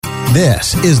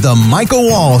This is The Michael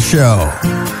Wall Show.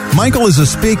 Michael is a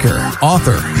speaker,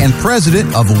 author, and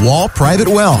president of Wall Private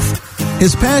Wealth.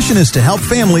 His passion is to help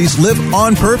families live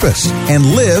on purpose and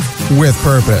live with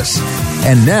purpose.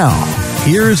 And now,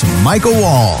 here's Michael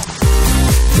Wall.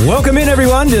 Welcome in,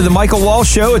 everyone, to the Michael Wall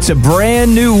Show. It's a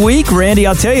brand new week. Randy,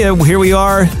 I'll tell you, here we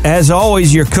are. As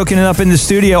always, you're cooking it up in the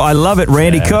studio. I love it.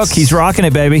 Randy Cook, he's rocking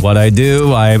it, baby. What I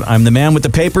do, I'm the man with the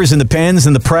papers and the pens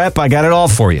and the prep. I got it all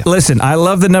for you. Listen, I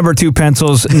love the number 2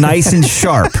 pencils, nice and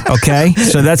sharp, okay?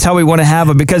 So that's how we want to have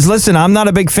them. Because, listen, I'm not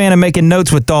a big fan of making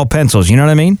notes with dull pencils. You know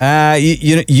what I mean?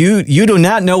 You do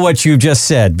not know what you just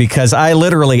said, because I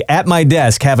literally, at my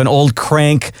desk, have an old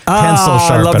crank pencil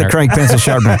sharpener. I love the crank pencil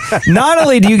sharpener. Not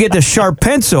only do you get the sharp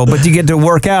pencil, but you get to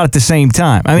work out at the same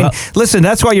time. I mean, listen,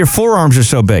 that's why your forearms are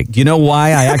so big. You know why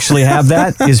I actually have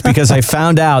that? Is because I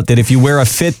found out that if you wear a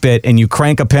Fitbit and you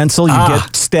crank a pencil, you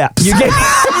get steps. You get...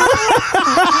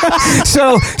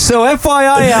 So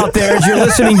FYI out there, as you're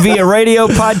listening via radio,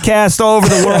 podcast, all over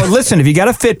the world, listen, if you got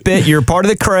a Fitbit, you're part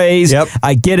of the craze. Yep.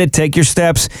 I get it. Take your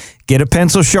steps. Get a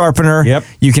pencil sharpener. Yep.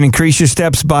 You can increase your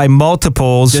steps by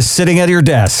multiples. Just sitting at your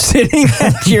desk. Sitting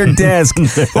at your desk.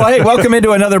 Well, hey, welcome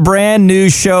into another brand new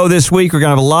show this week. We're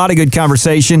going to have a lot of good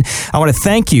conversation. I want to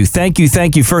thank you,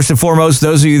 first and foremost,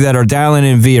 those of you that are dialing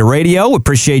in via radio.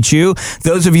 Appreciate you.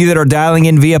 Those of you that are dialing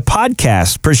in via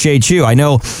podcast. Appreciate you. I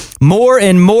know more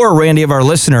and more, Randy, of our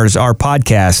listeners are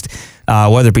podcast,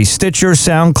 whether it be Stitcher,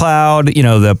 SoundCloud,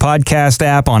 the podcast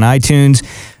app on iTunes.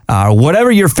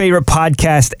 Whatever your favorite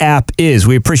podcast app is,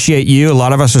 we appreciate you. A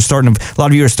lot of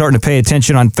you are starting to pay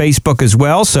attention on Facebook as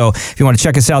well. So if you want to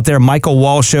check us out there, Michael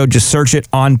Wall Show, just search it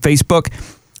on Facebook.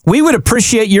 We would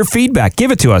appreciate your feedback.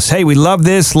 Give it to us. Hey, we love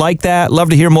this, like that, love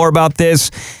to hear more about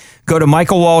this. Go to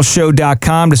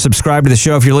michaelwallshow.com to subscribe to the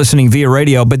show if you're listening via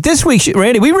radio. But this week,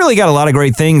 Randy, we really got a lot of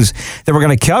great things that we're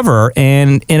going to cover,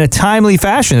 and in a timely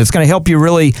fashion. It's going to help you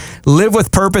really live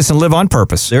with purpose and live on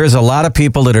purpose. There's a lot of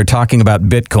people that are talking about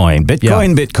Bitcoin.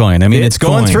 Bitcoin. I mean, it's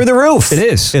going through the roof. It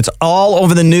is. It's all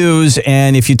over the news,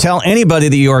 and if you tell anybody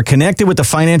that you are connected with the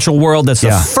financial world, that's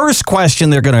the first question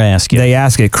they're going to ask you. They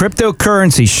ask it.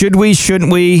 Cryptocurrency. Should we?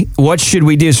 Shouldn't we? What should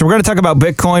we do? So we're going to talk about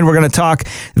Bitcoin. We're going to talk,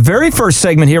 very first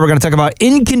segment here, we're going to talk about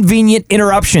inconvenient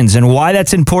interruptions and why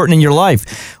that's important in your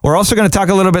life. We're also going to talk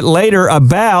a little bit later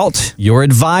about your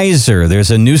advisor.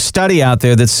 There's a new study out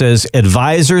there that says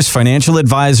financial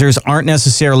advisors aren't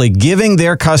necessarily giving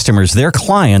their customers, their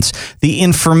clients, the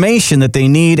information that they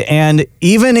need. And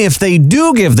even if they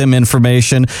do give them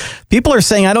information, people are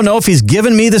saying, I don't know if he's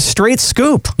giving me the straight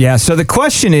scoop. Yeah, so the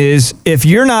question is, if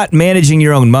you're not managing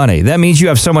your own money, that means you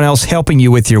have someone else helping you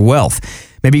with your wealth.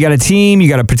 Maybe you got a team, you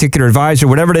got a particular advisor,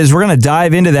 whatever it is. We're going to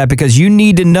dive into that because you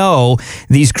need to know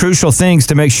these crucial things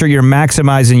to make sure you're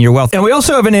maximizing your wealth. And we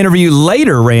also have an interview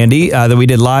later, Randy, that we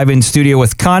did live in studio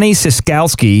with Connie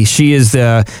Siskowski. She is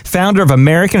the founder of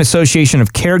American Association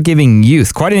of Caregiving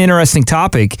Youth. Quite an interesting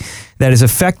topic that is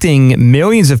affecting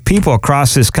millions of people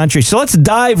across this country. So let's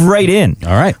dive right in.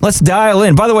 All right. Let's dial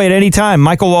in. By the way, at any time,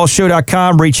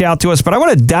 michaelwallshow.com, reach out to us. But I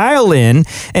want to dial in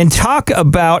and talk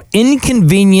about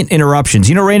inconvenient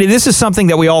interruptions. Randy, this is something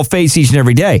that we all face each and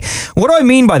every day. What do I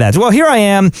mean by that? Well, here I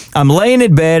am. I'm laying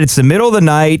in bed. It's the middle of the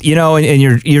night,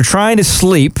 and you're trying to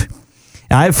sleep.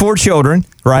 I have 4 children,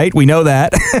 right? We know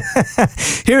that.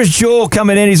 Here's Joel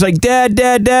coming in. He's like, Dad,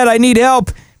 I need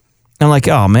help. I'm like,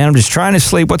 oh, man, I'm just trying to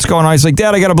sleep. What's going on? He's like,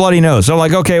 Dad, I got a bloody nose. So I'm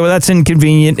like, okay, well, that's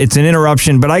inconvenient. It's an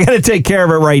interruption, but I got to take care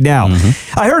of it right now.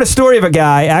 Mm-hmm. I heard a story of a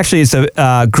guy. Actually, it's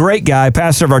a great guy,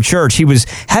 pastor of our church. He was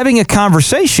having a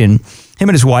conversation, him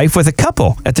and his wife, with a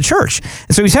couple at the church.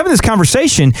 And so he's having this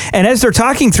conversation, and as they're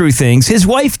talking through things, his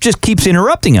wife just keeps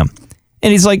interrupting him.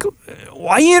 And he's like,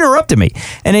 why are you interrupting me?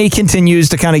 And then he continues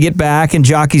to kind of get back and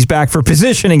jockeys back for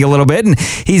positioning a little bit, and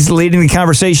he's leading the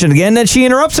conversation again. Then she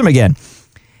interrupts him again.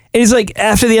 And he's like,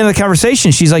 after the end of the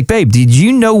conversation, she's like, babe, did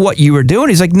you know what you were doing?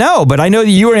 He's like, no, but I know that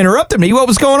you were interrupting me. What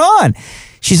was going on?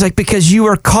 She's like, because you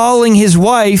were calling his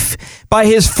wife by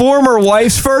his former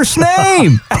wife's first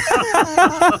name.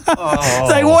 It's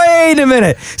like, wait a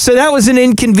minute. So that was an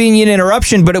inconvenient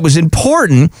interruption, but it was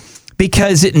important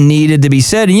because it needed to be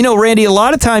said. And Randy, a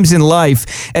lot of times in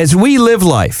life, as we live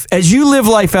life, as you live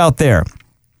life out there,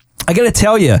 I got to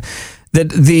tell you, that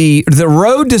the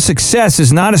road to success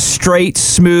is not a straight,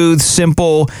 smooth,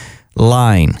 simple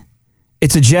line.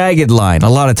 It's a jagged line a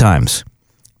lot of times.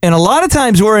 And a lot of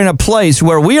times we're in a place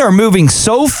where we are moving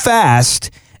so fast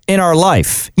in our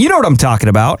life. You know what I'm talking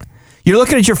about. You're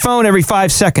looking at your phone every 5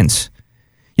 seconds.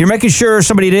 You're making sure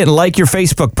somebody didn't like your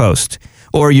Facebook post.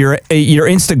 or your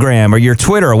Instagram or your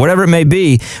Twitter or whatever it may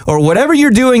be, or whatever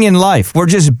you're doing in life. We're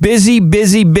just busy.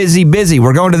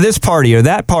 We're going to this party or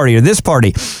that party or this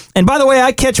party. And by the way,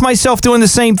 I catch myself doing the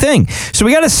same thing. So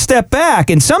we got to step back.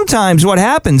 And sometimes what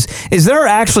happens is there are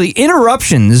actually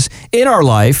interruptions in our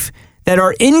life that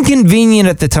are inconvenient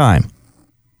at the time.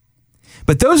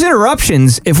 But those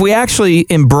interruptions, if we actually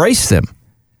embrace them,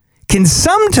 can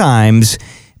sometimes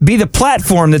be the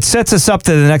platform that sets us up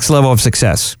to the next level of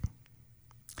success.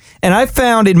 And I've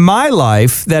found in my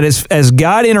life that as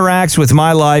God interacts with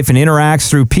my life and interacts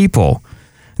through people,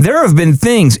 there have been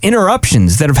things,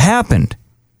 interruptions that have happened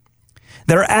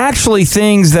that are actually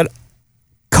things that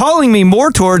calling me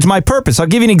more towards my purpose. I'll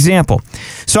give you an example.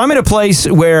 So I'm in a place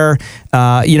where,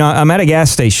 I'm at a gas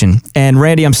station, and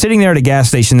Randy, I'm sitting there at a gas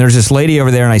station. There's this lady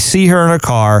over there, and I see her in her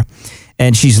car,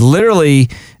 and she's literally,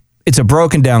 it's a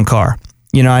broken down car.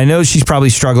 I know she's probably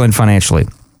struggling financially.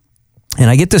 And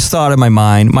I get this thought in my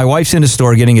mind. My wife's in the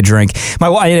store getting a drink.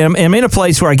 I'm in a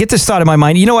place where I get this thought in my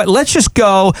mind. You know what? Let's just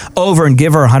go over and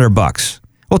give her $100.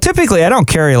 Well, typically, I don't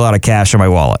carry a lot of cash in my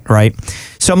wallet, right?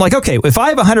 So I'm like, okay, if I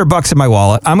have $100 in my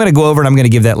wallet, I'm going to go over and I'm going to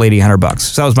give that lady $100.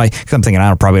 So that was I'm thinking,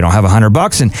 probably don't have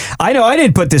 $100. And I know I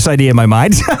didn't put this idea in my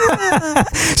mind.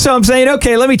 So I'm saying,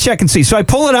 okay, let me check and see. So I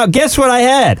pull it out. Guess what I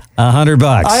had?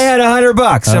 $100. I had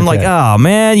 $100. Okay. I'm like, oh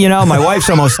man, my wife's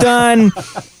almost done.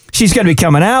 She's going to be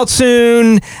coming out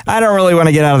soon. I don't really want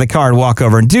to get out of the car and walk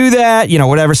over and do that,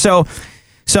 whatever. So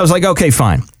I was like, okay,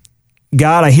 fine.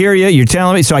 God, I hear you. You're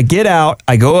telling me. So I get out,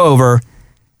 I go over,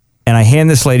 and I hand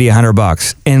this lady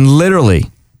 $100. And literally,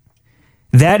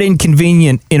 that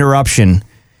inconvenient interruption,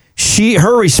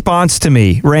 her response to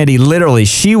me, Randy, literally,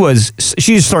 she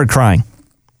just started crying.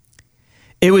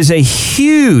 It was a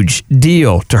huge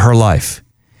deal to her life.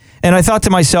 And I thought to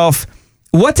myself,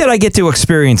 what did I get to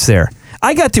experience there?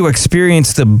 I got to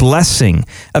experience the blessing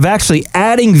of actually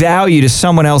adding value to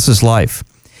someone else's life.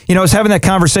 I was having that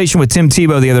conversation with Tim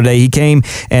Tebow the other day. He came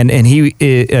and he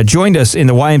joined us in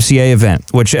the YMCA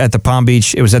event, which at the Palm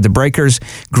Beach, it was at the Breakers,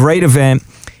 great event.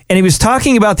 And he was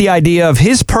talking about the idea of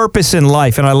his purpose in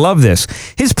life. And I love this.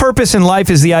 His purpose in life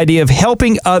is the idea of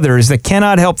helping others that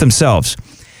cannot help themselves.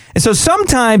 And so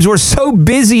sometimes we're so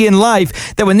busy in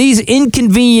life that when these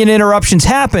inconvenient interruptions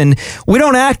happen, we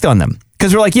don't act on them.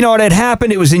 Because we're like, you know what, it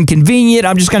happened, it was inconvenient,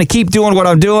 I'm just going to keep doing what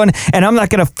I'm doing, and I'm not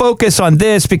going to focus on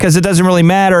this because it doesn't really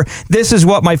matter. This is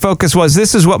what my focus was,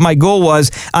 this is what my goal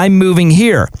was, I'm moving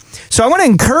here. So I want to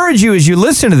encourage you as you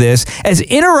listen to this, as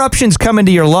interruptions come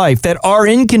into your life that are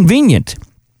inconvenient,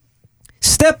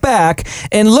 step back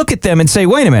and look at them and say,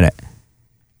 wait a minute,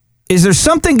 is there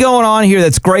something going on here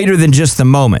that's greater than just the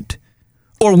moment?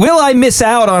 Or will I miss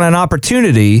out on an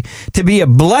opportunity to be a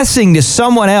blessing to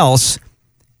someone else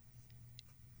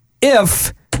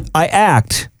if I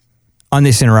act on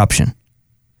this interruption?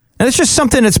 And it's just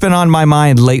something that's been on my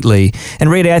mind lately. And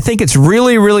Rady, I think it's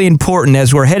really, really important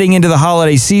as we're heading into the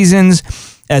holiday seasons,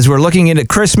 as we're looking into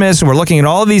Christmas, and we're looking at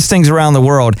all of these things around the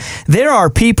world. There are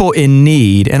people in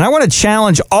need. And I want to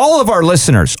challenge all of our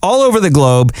listeners all over the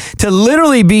globe to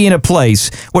literally be in a place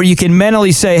where you can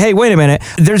mentally say, hey, wait a minute,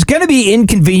 there's going to be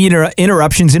inconvenient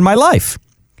interruptions in my life.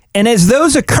 And as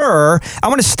those occur, I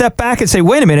want to step back and say,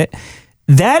 wait a minute,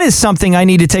 that is something I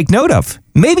need to take note of.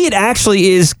 Maybe it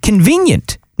actually is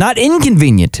convenient, not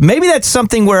inconvenient. Maybe that's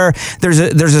something where there's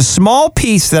a small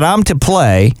piece that I'm to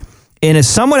play in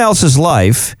someone else's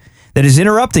life that is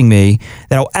interrupting me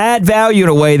that will add value in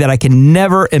a way that I can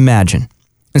never imagine.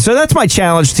 And so that's my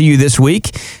challenge to you this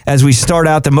week as we start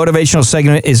out. The motivational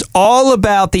segment is all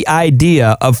about the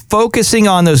idea of focusing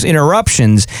on those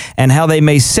interruptions and how they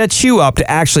may set you up to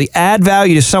actually add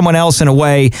value to someone else in a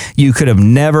way you could have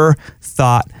never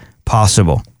thought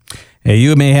possible. Hey,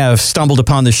 you may have stumbled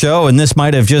upon the show, and this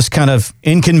might have just kind of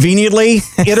inconveniently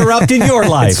interrupted your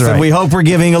life. That's right. And we hope we're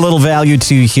giving a little value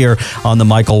to you here on The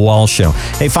Michael Wall Show.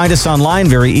 Hey, find us online,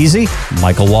 very easy,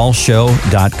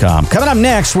 michaelwallshow.com. Coming up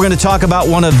next, we're going to talk about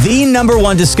one of the number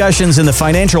one discussions in the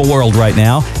financial world right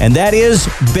now, and that is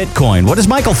Bitcoin. What does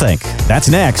Michael think? That's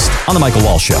next on The Michael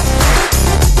Wall Show.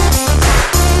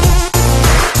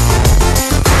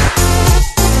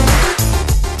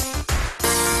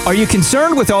 Are you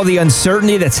concerned with all the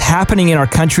uncertainty that's happening in our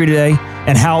country today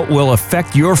and how it will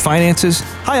affect your finances?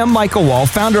 Hi, I'm Michael Wall,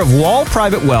 founder of Wall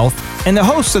Private Wealth and the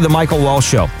host of The Michael Wall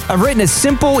Show. I've written a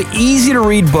simple,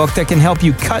 easy-to-read book that can help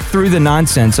you cut through the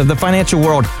nonsense of the financial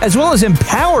world, as well as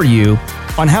empower you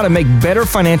on how to make better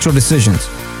financial decisions.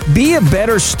 Be a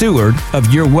better steward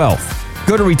of your wealth.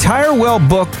 Go to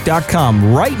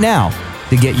retirewellbook.com right now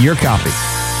to get your copy.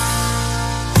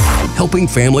 Helping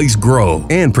families grow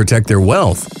and protect their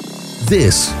wealth.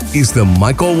 This is The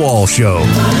Michael Wall Show.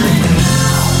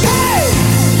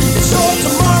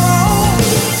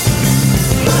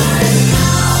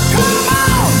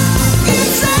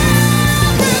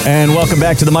 And welcome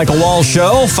back to the Michael Wall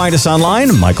Show. Find us online,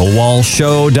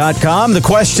 michaelwallshow.com. The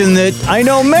question that I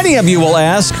know many of you will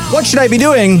ask, what should I be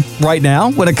doing right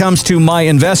now when it comes to my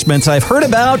investments? I've heard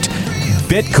about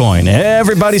Bitcoin.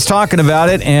 Everybody's talking about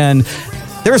it, and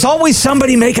there's always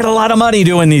somebody making a lot of money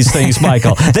doing these things,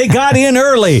 Michael. They got in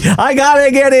early. I got to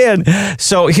get in.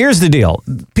 So here's the deal.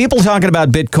 People talking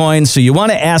about Bitcoin, so you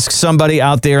want to ask somebody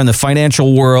out there in the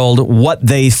financial world what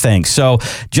they think. So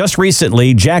just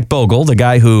recently, Jack Bogle, the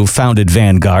guy who founded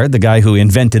Vanguard, the guy who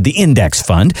invented the index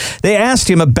fund, they asked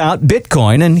him about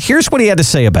Bitcoin, and here's what he had to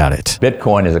say about it.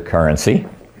 Bitcoin is a currency.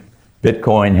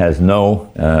 Bitcoin has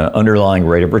no underlying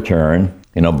rate of return.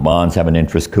 Bonds have an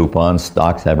interest coupon,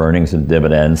 stocks have earnings and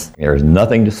dividends. There's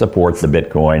nothing to support the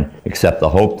Bitcoin except the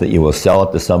hope that you will sell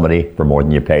it to somebody for more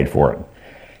than you paid for it.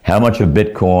 How much of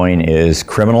Bitcoin is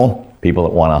criminal? People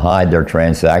that want to hide their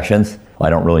transactions? I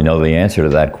don't really know the answer to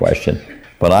that question.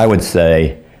 But I would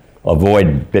say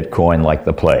avoid Bitcoin like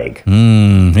the plague.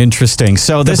 Interesting.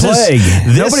 So this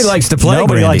is nobody likes the plague.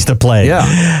 Nobody likes the plague.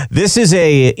 Yeah. This is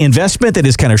a investment that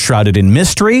is kind of shrouded in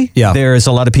mystery. Yeah. There's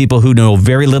a lot of people who know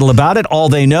very little about it. All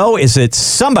they know is that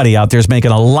somebody out there is making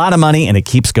a lot of money and it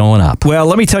keeps going up. Well,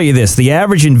 let me tell you this. The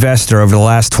average investor over the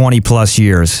last 20 plus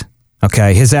years,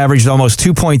 has averaged almost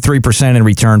 2.3% in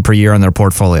return per year on their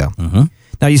portfolio. Mm-hmm.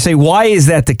 Now you say, why is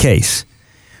that the case?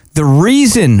 The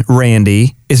reason,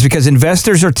 Randy, is because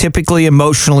investors are typically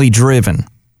emotionally driven.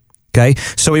 Okay,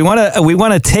 so we want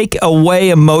to take away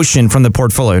emotion from the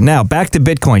portfolio. Now, back to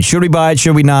Bitcoin. Should we buy it?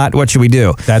 Should we not? What should we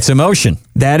do? That's emotion.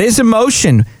 That is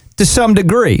emotion to some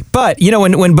degree. But,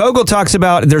 when Bogle talks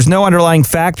about there's no underlying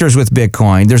factors with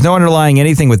Bitcoin, there's no underlying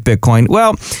anything with Bitcoin,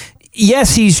 well,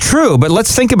 yes, he's true, but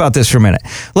let's think about this for a minute.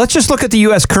 Let's just look at the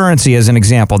U.S. currency as an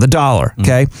example, the dollar,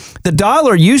 okay? The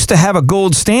dollar used to have a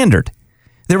gold standard.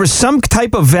 There was some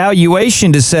type of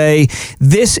valuation to say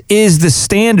this is the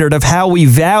standard of how we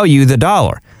value the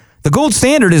dollar. The gold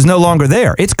standard is no longer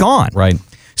there. It's gone. Right.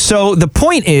 So the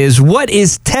point is, what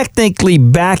is technically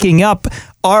backing up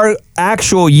our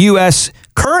actual U.S.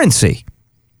 currency?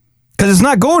 Because it's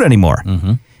not gold anymore.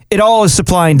 Mm-hmm. It all is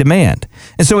supply and demand.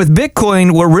 And so with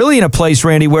Bitcoin, we're really in a place,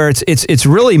 Randy, where it's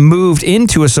really moved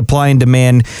into a supply and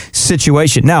demand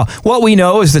situation. Now, what we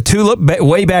know is the tulip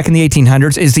way back in the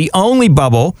 1800s is the only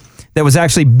bubble that was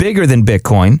actually bigger than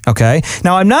Bitcoin, okay?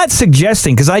 Now, I'm not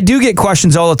suggesting, because I do get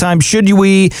questions all the time, should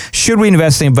we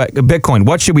invest in Bitcoin?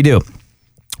 What should we do?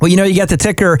 Well, you got the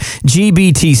ticker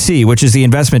GBTC, which is the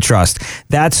investment trust.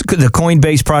 That's the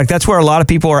Coinbase product. That's where a lot of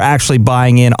people are actually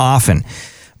buying in often.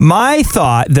 My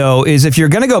thought, though, is if you're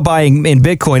going to go buy in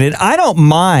Bitcoin, and I don't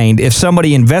mind if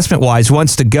somebody investment-wise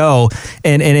wants to go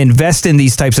and invest in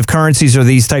these types of currencies or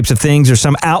these types of things or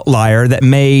some outlier that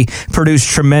may produce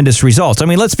tremendous results. I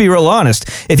mean, let's be real honest.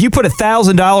 If you put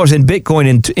 $1,000 in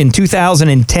Bitcoin in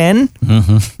 2010,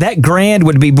 that grand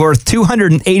would be worth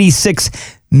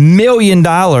 $286 million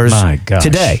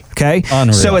today. Okay.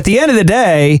 Unreal. So at the end of the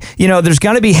day, there's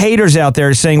going to be haters out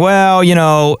there saying,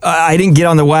 well, I didn't get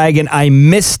on the wagon. I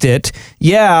missed it.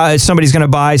 Yeah. Somebody's going to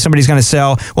buy, somebody's going to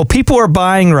sell. Well, people are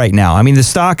buying right now. I mean, the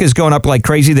stock is going up like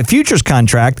crazy. The futures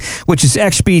contract, which is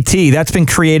XBT, that's been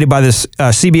created by this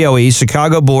CBOE,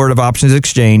 Chicago Board of Options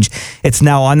Exchange. It's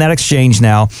now on that exchange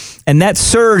now. And that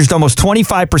surged almost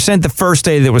 25% the first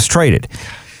day that it was traded.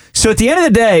 So at the end of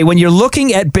the day, when you're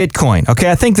looking at Bitcoin, okay,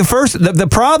 I think the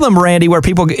problem, Randy, where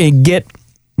people get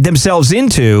themselves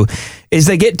into is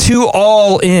they get too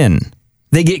all in.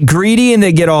 They get greedy and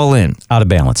they get all in. Out of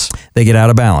balance. They get out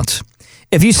of balance.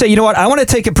 If you say, you know what, I want to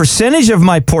take a percentage of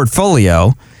my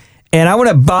portfolio and I want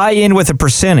to buy in with a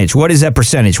percentage. What is that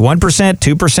percentage? 1%,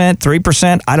 2%,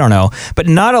 3%? I don't know. But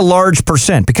not a large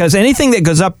percent, because anything that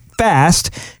goes up fast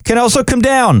can also come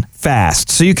down fast.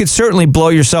 So you could certainly blow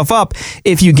yourself up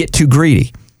if you get too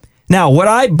greedy. Now, would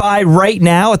I buy right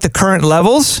now at the current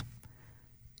levels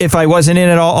if I wasn't in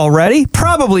it already?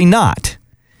 Probably not.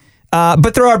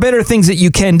 But there are better things that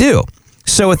you can do.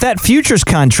 So with that futures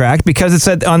contract, because it's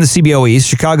on the CBOE,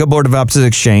 Chicago Board of Options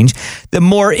Exchange, the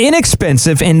more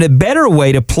inexpensive and the better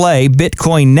way to play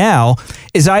Bitcoin now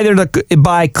is either to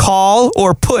buy call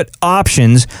or put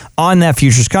options on that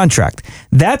futures contract.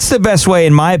 That's the best way,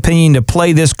 in my opinion, to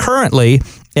play this currently,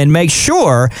 and make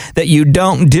sure that you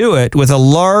don't do it with a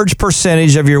large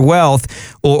percentage of your wealth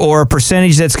or a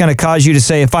percentage that's going to cause you to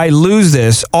say, if I lose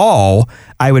this all,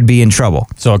 I would be in trouble.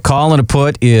 So a call and a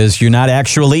put is you're not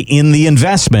actually in the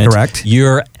investment. Correct.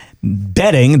 You're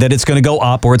betting that it's going to go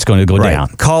up or it's going to go down.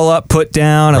 Call up, put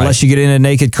down, unless you get into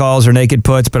naked calls or naked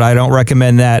puts, but I don't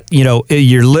recommend that.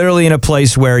 You're literally in a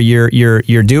place where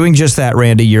you're doing just that,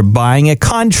 Randy. You're buying a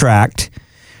contract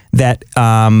that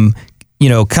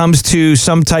comes to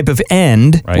some type of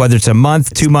end, Right. whether it's a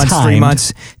month, 2 months, 3 timed.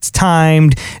 months, it's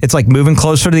timed. It's like moving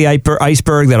closer to the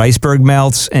iceberg. That iceberg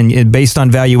melts, and based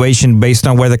on valuation, based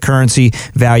on where the currency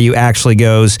value actually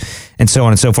goes, and so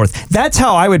on and so forth. That's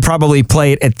how I would probably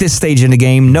play it at this stage in the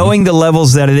game, knowing the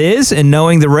levels that it is and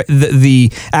knowing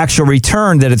the actual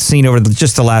return that it's seen over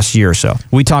just the last year or so.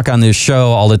 We talk on this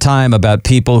show all the time about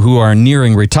people who are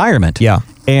nearing retirement. Yeah.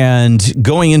 And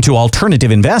going into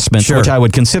alternative investments, Sure. which I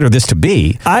would consider this to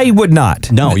be. I would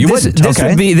not. No, you wouldn't. This Okay.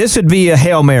 would be a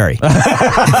Hail Mary.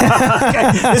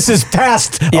 This is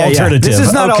past Yeah. alternative. This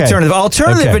is not Okay. alternative.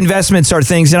 Alternative Okay. investments are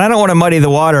things, and I don't want to muddy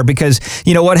the water because,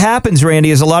 what happens,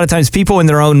 Randy, is a lot of times people in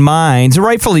their own minds,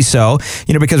 rightfully so,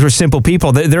 because we're simple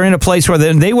people, they're in a place where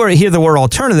they hear the word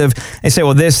alternative, they say,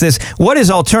 well, this. What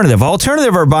is alternative?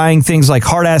 Alternative are buying things like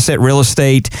hard asset real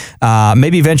estate,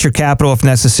 maybe venture capital if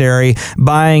necessary,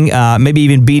 buying maybe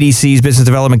even BDCs, business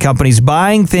development companies,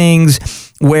 buying things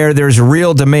where there's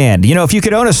real demand. If you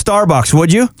could own a Starbucks,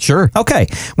 would you? Sure. Okay.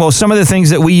 Well, some of the things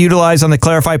that we utilize on the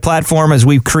Clarify platform as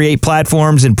we create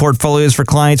platforms and portfolios for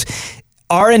clients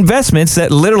are investments that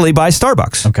literally buy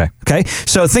Starbucks. Okay. Okay.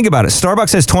 So think about it.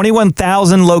 Starbucks has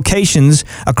 21,000 locations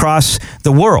across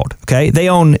the world. Okay. They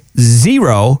own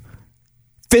 0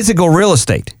 physical real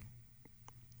estate.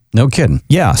 No kidding.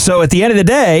 Yeah. So at the end of the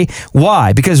day,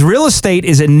 why? Because real estate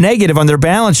is a negative on their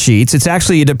balance sheets. It's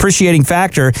actually a depreciating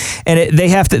factor, and they'd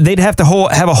have to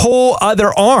have a whole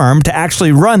other arm to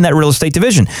actually run that real estate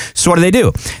division. So what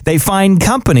do? They find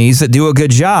companies that do a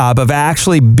good job of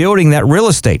actually building that real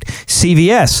estate.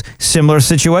 CVS, similar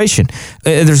situation.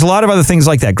 There's a lot of other things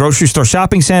like that. Grocery store,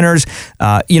 shopping centers,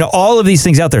 all of these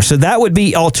things out there. So that would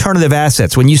be alternative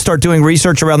assets. When you start doing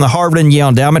research around the Harvard and Yale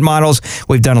endowment models,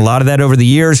 we've done a lot of that over the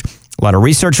years. A lot of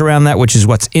research around that, which is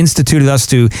what's instituted us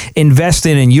to invest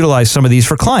in and utilize some of these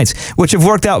for clients, which have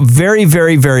worked out very,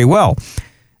 very, very well.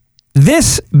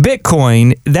 This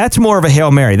Bitcoin, that's more of a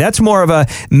Hail Mary. That's more of a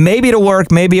maybe it'll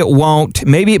work, maybe it won't,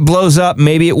 maybe it blows up,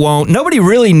 maybe it won't. Nobody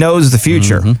really knows the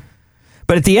future. Mm-hmm.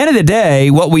 But at the end of the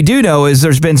day, what we do know is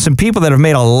there's been some people that have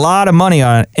made a lot of money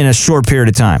on it in a short period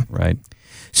of time. Right.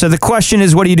 So the question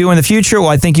is, what do you do in the future? Well,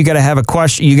 I think you got to have a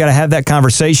question. You got to have that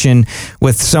conversation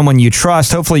with someone you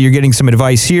trust. Hopefully you're getting some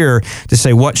advice here to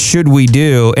say, what should we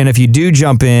do? And if you do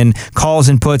jump in, calls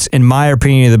and puts, in my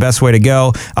opinion, are the best way to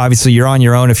go. Obviously you're on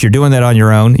your own. If you're doing that on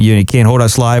your own, you can't hold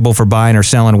us liable for buying or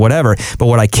selling, whatever. But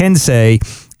what I can say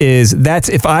is that's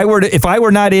if I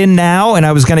were not in now and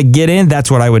I was going to get in,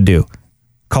 that's what I would do.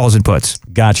 Calls and puts.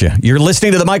 Gotcha. You're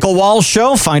listening to The Michael Wall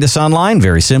Show. Find us online,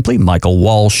 very simply,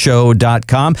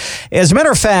 michaelwallshow.com. As a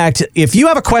matter of fact, if you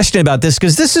have a question about this,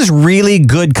 because this is really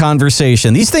good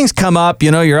conversation. These things come up,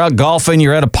 you're out golfing,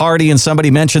 you're at a party, and somebody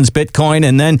mentions Bitcoin,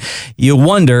 and then you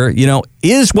wonder,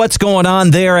 is what's going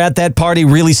on there at that party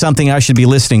really something I should be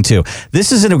listening to?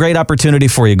 This is a great opportunity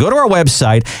for you. Go to our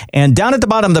website, and down at the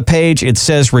bottom of the page, it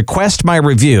says Request My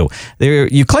Review. There,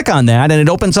 you click on that, and it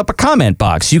opens up a comment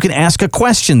box. You can ask a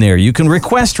question there. You can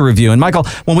request a review. And Michael,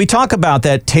 when we talk about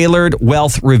that tailored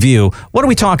wealth review, what are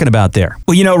we talking about there?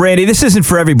 Well, Randy, this isn't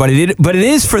for everybody, but it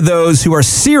is for those who are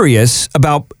serious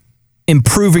about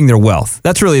improving their wealth.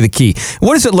 That's really the key.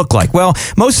 What does it look like? Well,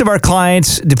 most of our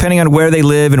clients, depending on where they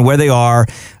live and where they are,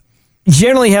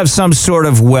 generally have some sort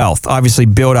of wealth, obviously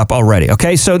built up already.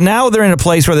 Okay, so now they're in a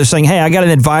place where they're saying, hey, I got an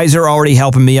advisor already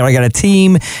helping me, or I got a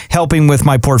team helping with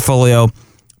my portfolio.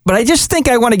 But I just think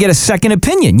I want to get a second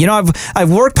opinion.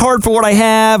 I've worked hard for what I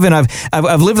have, and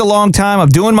I've lived a long time. I'm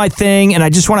doing my thing, and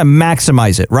I just want to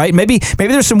maximize it, right? Maybe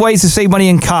there's some ways to save money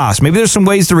in costs. Maybe there's some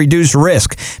ways to reduce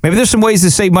risk. Maybe there's some ways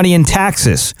to save money in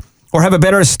taxes or have a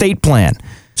better estate plan.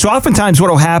 So oftentimes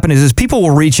what will happen is people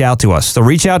will reach out to us. They'll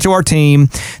reach out to our team.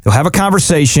 They'll have a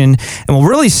conversation, and we'll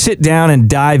really sit down and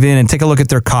dive in and take a look at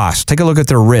their costs, take a look at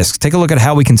their risks, take a look at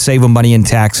how we can save them money in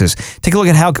taxes, take a look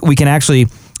at how we can actually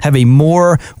have a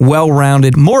more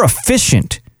well-rounded, more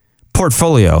efficient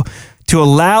portfolio to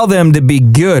allow them to be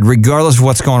good regardless of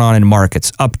what's going on in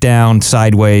markets, up, down,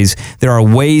 sideways. There are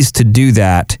ways to do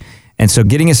that. And so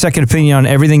getting a second opinion on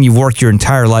everything you've worked your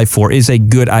entire life for is a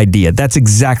good idea. That's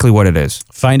exactly what it is.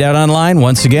 Find out online,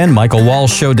 once again,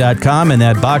 michaelwallshow.com, and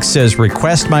that box says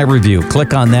Request My Review.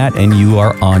 Click on that, and you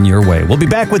are on your way. We'll be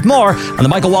back with more on The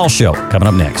Michael Wall Show coming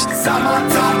up next. I'm on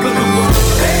top of the world,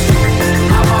 hey.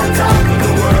 I'm on top of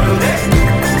the world, hey.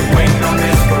 Waiting on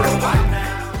this for a while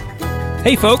now.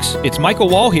 Hey folks, it's Michael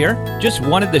Wall here. Just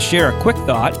wanted to share a quick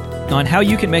thought on how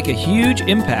you can make a huge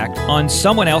impact on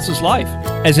someone else's life.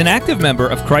 As an active member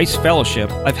of Christ Fellowship,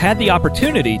 I've had the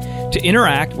opportunity to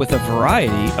interact with a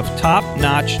variety of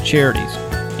top-notch charities.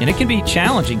 And it can be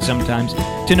challenging sometimes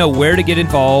to to know where to get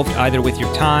involved, either with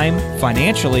your time,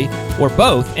 financially, or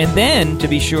both, and then to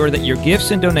be sure that your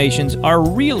gifts and donations are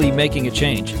really making a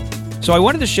change. So I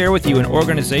wanted to share with you an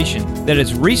organization that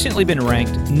has recently been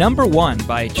ranked #1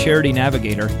 by Charity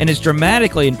Navigator and is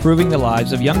dramatically improving the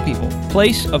lives of young people.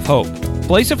 Place of Hope.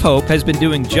 Place of Hope has been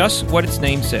doing just what its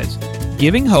name says,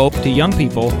 giving hope to young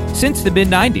people since the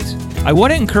mid-90s. I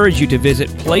want to encourage you to visit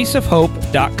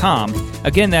placeofhope.com.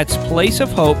 Again, that's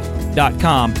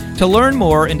placeofhope.com to learn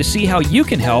more and to see how you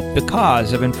can help the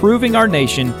cause of improving our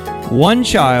nation one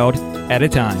child at a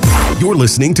time. You're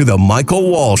listening to The Michael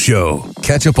Wall Show.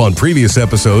 Catch up on previous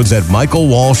episodes at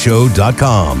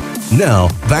michaelwallshow.com. Now,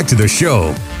 back to the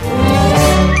show.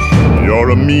 You're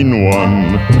a mean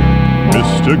one,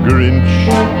 Mr. Grinch.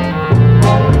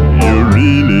 You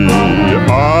really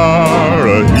are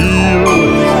a heel.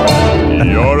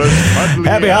 You're a cuddly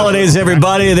Happy holidays,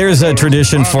 everybody. There's a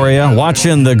tradition for you.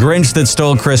 Watching The Grinch That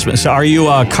Stole Christmas. Are you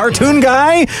a cartoon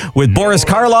guy with Boris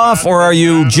Karloff, or are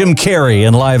you Jim Carrey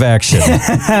in live action?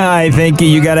 I think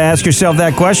you got to ask yourself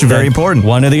that question. Very important.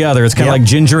 One or the other. It's kind of like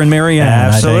Ginger and Marianne.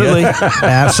 Absolutely.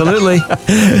 Absolutely.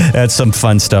 That's some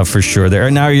fun stuff for sure. There.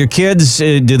 Now, your kids,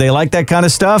 do they like that kind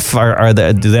of stuff? Are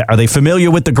they familiar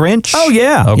with The Grinch? Oh,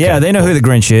 yeah. Okay. Yeah, they know who The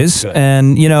Grinch is. Good.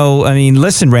 And,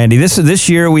 listen, Randy, this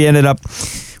year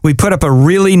we put up a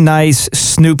really nice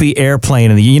Snoopy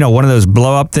airplane, and one of those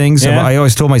blow up things. Yeah. I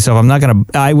always told myself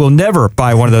I will never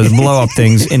buy one of those blow up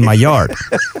things in my yard.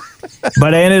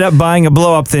 But I ended up buying a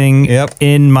blow up thing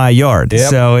in my yard. Yep.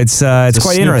 So it's quite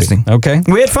Snoopy. Interesting. Okay.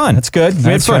 We had fun. That's good.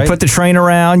 We had fun. Right. Put the train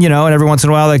around, and every once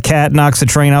in a while the cat knocks the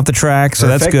train off the track. So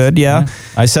Perfect. That's good. Yeah.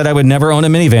 I said I would never own a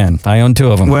minivan. I own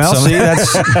 2 of them. Well, see, that's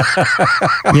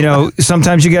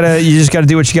sometimes you just gotta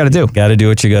do what you gotta do. Got to do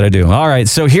what you got to do. All right.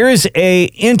 So here's a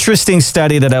interesting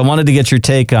study that I wanted to get your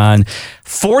take on.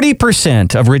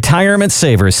 40% of retirement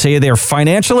savers say their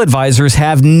financial advisors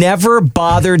have never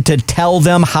bothered to tell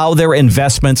them how their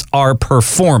investments are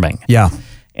performing. Yeah.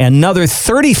 Another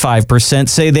 35%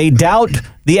 say they doubt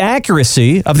the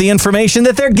accuracy of the information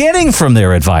that they're getting from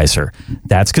their advisor.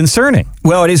 That's concerning.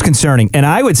 Well, it is concerning, and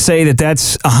I would say that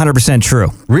that's 100% true.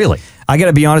 Really? I got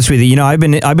to be honest with you. I've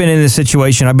been in this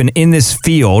situation. I've been in this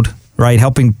field, right,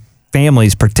 helping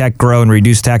families protect, grow, and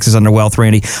reduce taxes on their wealth,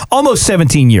 Randy, almost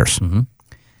 17 years. Mm-hmm.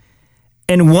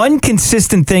 And one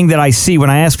consistent thing that I see when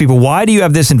I ask people, why do you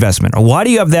have this investment? Or why do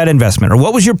you have that investment? Or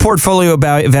what was your portfolio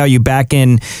value back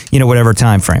in, whatever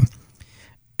time frame?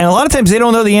 And a lot of times they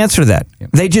don't know the answer to that.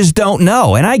 Yep. They just don't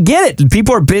know. And I get it.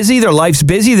 People are busy. Their life's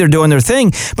busy. They're doing their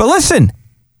thing. But listen,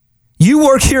 you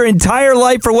work your entire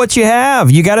life for what you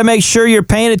have. You got to make sure you're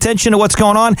paying attention to what's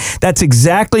going on. That's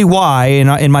exactly why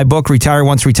in my book, Retire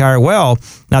Once, Retire Well,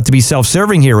 not to be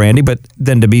self-serving here, Randy, but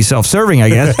then to be self-serving, I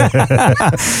guess.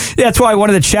 That's why one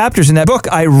of the chapters in that book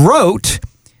I wrote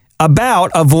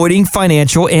about avoiding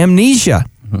financial amnesia.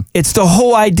 It's the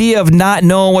whole idea of not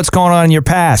knowing what's going on in your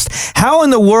past. How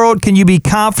in the world can you be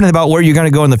confident about where you're going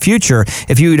to go in the future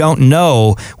if you don't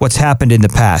know what's happened in the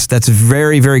past? That's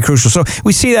very, very crucial. So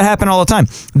we see that happen all the time.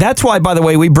 That's why, by the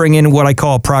way, we bring in what I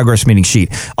call a progress meeting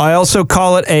sheet. I also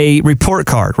call it a report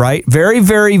card, right? Very,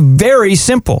 very, very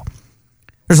simple.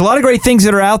 There's a lot of great things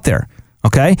that are out there.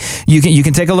 Okay, you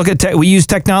can take a look at we use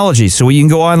technology, so you can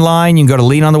go online. You can go to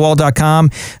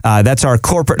leanonthewall.com. That's our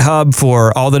corporate hub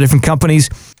for all the different companies.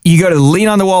 You go to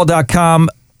leanonthewall.com.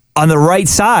 On the right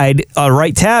side,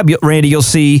 right tab, Randy, you'll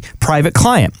see private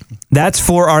client. That's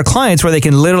for our clients where they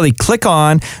can literally click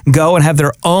on, go and have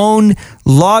their own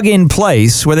login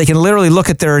place where they can literally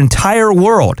look at their entire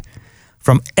world.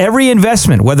 From every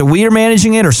investment, whether we are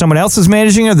managing it or someone else is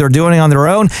managing it, or they're doing it on their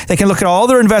own, they can look at all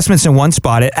their investments in one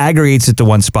spot. It aggregates it to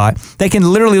one spot. They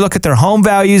can literally look at their home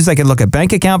values. They can look at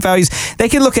bank account values. They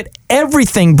can look at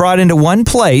everything brought into one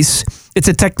place. It's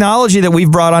a technology that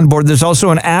we've brought on board. There's also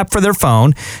an app for their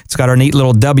phone. It's got our neat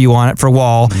little W on it for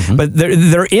Wall. Mm-hmm. But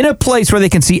they're in a place where they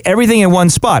can see everything in one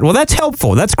spot. Well, that's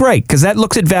helpful. That's great because that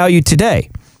looks at value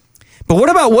today. But what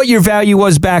about what your value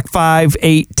was back 5,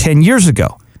 8, 10 years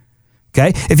ago?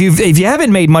 Okay, if you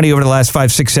haven't made money over the last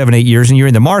 5, 6, 7, 8 years and you're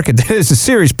in the market, there's a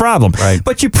serious problem. Right.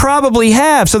 But you probably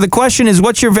have. So the question is,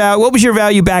 what was your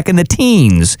value back in the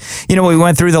teens? We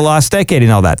went through the lost decade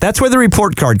and all that. That's where the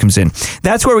report card comes in.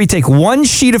 That's where we take one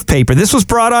sheet of paper. This was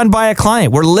brought on by a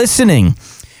client. We're listening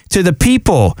to the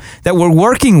people that we're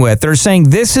working with. They're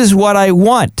saying, this is what I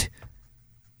want.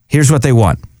 Here's what they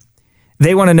want.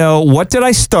 They want to know, what did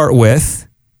I start with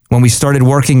when we started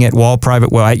working at Wall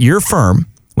Private Well at your firm?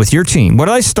 With your team, what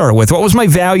did I start with? What was my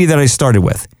value that I started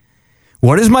with?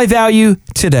 What is my value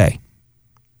today?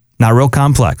 Not real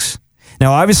complex.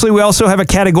 Now, obviously, we also have a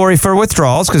category for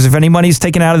withdrawals because if any money's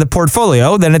taken out of the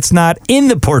portfolio, then it's not in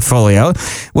the portfolio,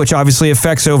 which obviously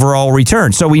affects overall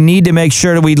return. So we need to make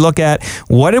sure that we look at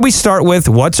what did we start with,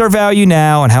 what's our value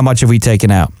now, and how much have we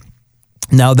taken out.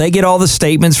 Now, they get all the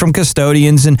statements from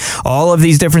custodians and all of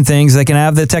these different things. They can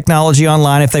have the technology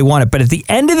online if they want it. But at the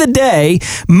end of the day,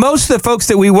 most of the folks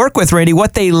that we work with, Randy,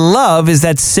 what they love is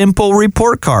that simple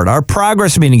report card, our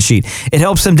progress meeting sheet. It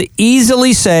helps them to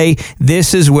easily say,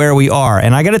 this is where we are.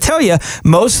 And I got to tell you,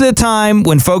 most of the time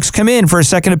when folks come in for a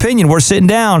second opinion, we're sitting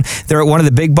down, they're at one of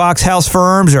the big box house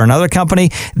firms or another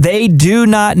company. They do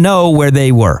not know where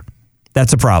they were.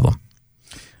 That's a problem.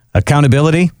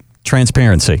 Accountability,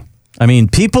 transparency. I mean,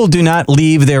 people do not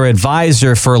leave their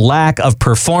advisor for lack of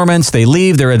performance. They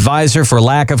leave their advisor for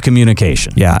lack of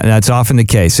communication. Yeah, that's often the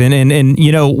case. And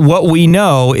you know, what we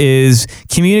know is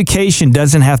communication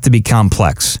doesn't have to be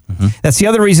complex. Mm-hmm. That's the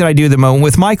other reason I do the moment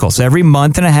with Michaels. Every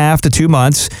month and a half to 2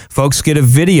 months, folks get a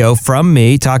video from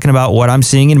me talking about what I'm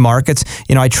seeing in markets.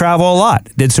 You know, I travel a lot.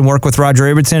 Did some work with Roger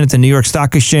Ibbotson at the New York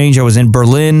Stock Exchange. I was in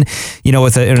Berlin, you know,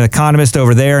 with an economist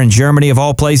over there in Germany of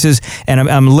all places. And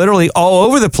I'm literally all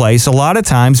over the place a lot of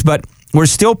times, but we're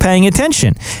still paying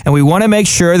attention. And we want to make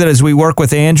sure that as we work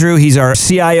with Andrew, he's our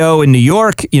CIO in New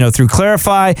York, you know, through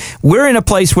Clarify, we're in a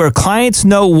place where clients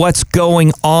know what's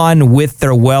going on with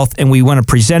their wealth, and we want to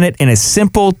present it in a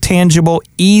simple, tangible,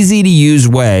 easy to use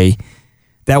way.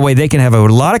 That way they can have a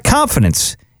lot of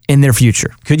confidence in their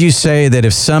future. Could you say that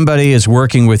if somebody is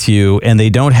working with you and they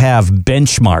don't have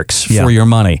benchmarks for your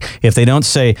money, if they don't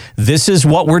say, this is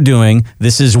what we're doing,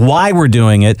 this is why we're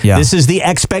doing it, this is the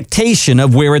expectation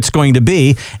of where it's going to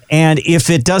be, and if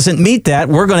it doesn't meet that,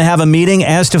 we're going to have a meeting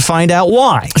as to find out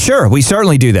why? Sure, we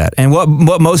certainly do that. And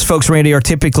what most folks, Randy, are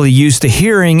typically used to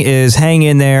hearing is hang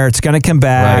in there, it's going to come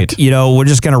back, right. You know, we're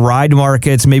just going to ride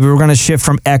markets, maybe we're going to shift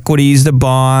from equities to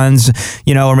bonds,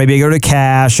 you know, or maybe go to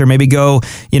cash, or maybe go,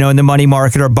 you know, in the money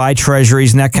market or buy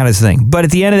treasuries and that kind of thing. But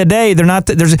at the end of the day, they're not.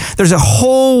 There's a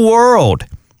whole world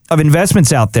of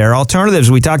investments out there, alternatives.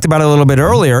 We talked about it a little bit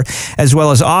earlier, as well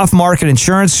as off-market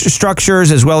insurance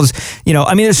structures, as well as, you know,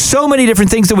 I mean, there's so many different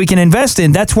things that we can invest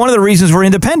in. That's one of the reasons we're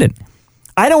independent.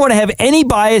 I don't want to have any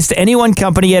bias to any one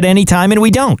company at any time, and we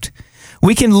don't.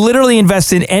 We can literally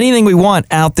invest in anything we want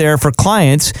out there for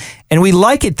clients, and we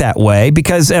like it that way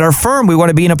because at our firm, we want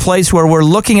to be in a place where we're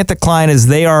looking at the client as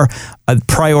they are a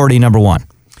priority number one.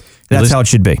 That's how it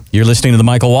should be. You're listening to The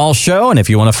Michael Wall Show, and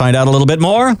if you want to find out a little bit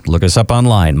more, look us up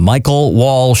online,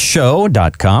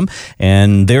 michaelwallshow.com,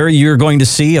 and there you're going to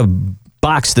see a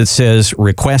box that says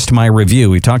request my review.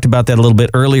 We talked about that a little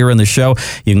bit earlier in the show.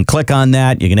 You can click on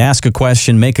that. You can ask a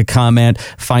question, make a comment,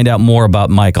 find out more about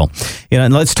Michael. You know,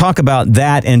 and let's talk about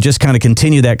that and just kind of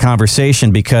continue that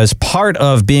conversation, because part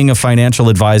of being a financial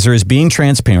advisor is being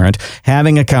transparent,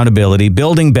 having accountability,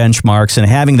 building benchmarks, and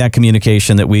having that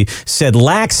communication that we said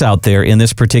lacks out there in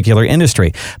this particular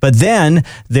industry. But then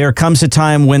there comes a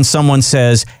time when someone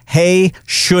says, hey,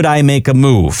 should I make a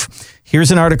move?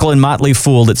 Here's an article in Motley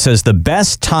Fool that says the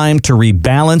best time to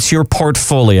rebalance your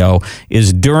portfolio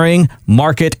is during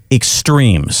market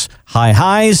extremes. High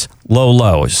highs, low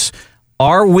lows.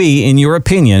 Are we, in your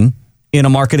opinion, in a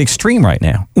market extreme right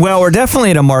now? Well, we're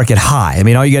definitely at a market high. I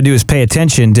mean, all you got to do is pay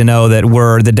attention to know that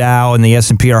the Dow and the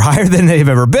S&P are higher than they've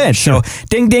ever been. Sure. So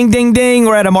ding, ding, ding, ding,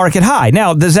 we're at a market high.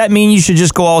 Now, does that mean you should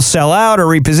just go all sell out or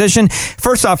reposition?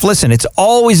 First off, listen, it's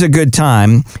always a good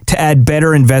time to add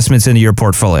better investments into your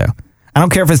portfolio. I don't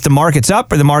care if it's the market's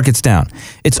up or the market's down.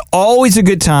 It's always a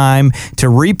good time to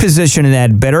reposition and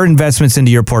add better investments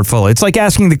into your portfolio. It's like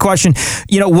asking the question,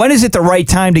 you know, when is it the right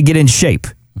time to get in shape?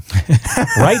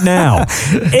 Right now.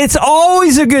 It's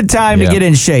always a good time to get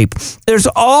in shape. There's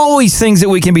always things that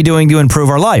we can be doing to improve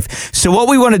our life. So what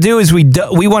we want to do is we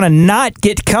want to not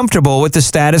get comfortable with the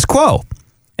status quo.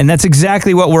 And that's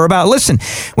exactly what we're about. Listen,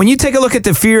 when you take a look at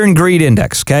the fear and greed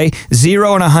index, okay,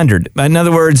 0 and 100. In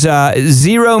other words,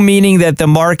 0 meaning that the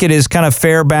market is kind of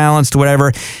fair, balanced,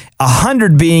 whatever.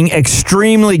 100 being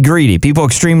extremely greedy. People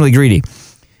extremely greedy.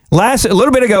 A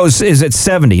little bit ago is at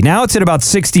 70. Now it's at about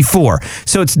 64.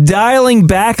 So it's dialing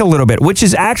back a little bit, which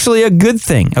is actually a good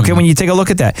thing, okay, when you take a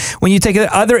look at that. When you take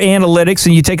other analytics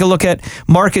and you take a look at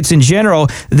markets in general,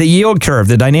 the yield curve,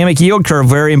 the dynamic yield curve,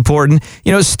 very important,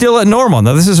 you know, still at normal.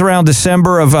 Now, this is around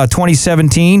December of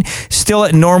 2017, still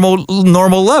at normal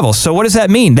levels. So what does that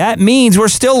mean? That means we're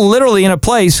still literally in a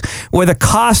place where the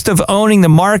cost of owning the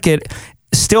market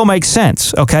still makes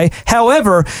sense, okay?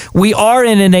 However, we are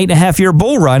in an 8.5-year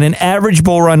bull run, and average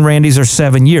bull run, Randy's, are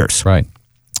 7 years. Right.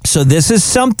 So this is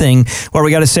something where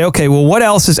we got to say, okay, well, what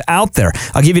else is out there?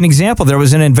 I'll give you an example. There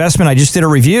was an investment. I just did a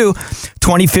review,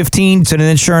 2015. It's an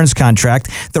insurance contract,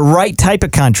 the right type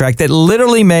of contract that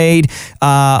literally made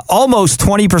almost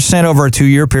 20% over a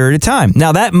 2-year period of time.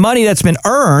 Now, that money that's been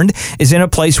earned is in a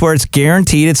place where it's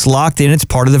guaranteed, it's locked in, it's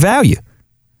part of the value.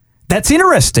 That's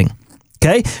interesting.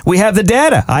 Okay, we have the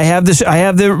data. I have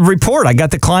the report. I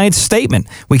got the client's statement.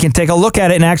 We can take a look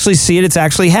at it and actually see it. It's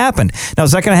actually happened. Now,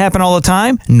 is that going to happen all the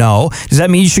time? No. Does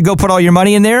that mean you should go put all your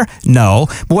money in there? No.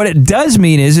 But what it does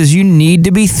mean is you need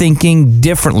to be thinking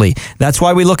differently. That's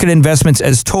why we look at investments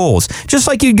as tools. Just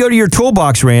like you'd go to your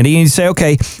toolbox, Randy, and you say,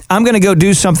 okay, I'm going to go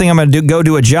do something. I'm going to go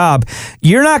do a job.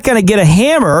 You're not going to get a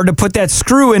hammer to put that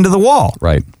screw into the wall.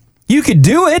 Right. You could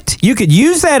do it. You could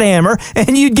use that hammer,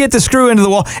 and you'd get the screw into the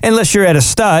wall, unless you're at a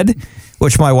stud,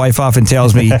 which my wife often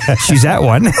tells me she's at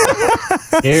one.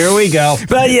 Here we go.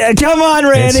 But yeah, come on,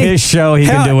 Randy. It's his show. He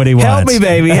can do what he wants. Help me,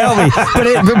 baby. Help me.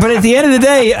 But at the end of the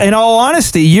day, in all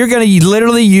honesty, you're going to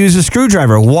literally use a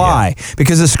screwdriver. Why? Yeah.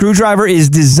 Because the screwdriver is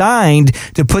designed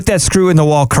to put that screw in the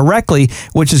wall correctly,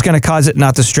 which is going to cause it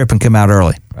not to strip and come out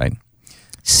early. Right.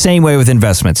 Same way with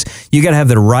investments. You got to have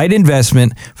the right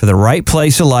investment for the right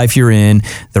place of life you're in,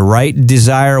 the right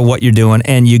desire of what you're doing,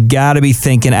 and you got to be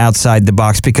thinking outside the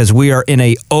box because we are in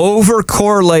a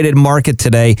over-correlated market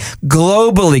today,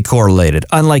 globally correlated,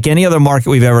 unlike any other market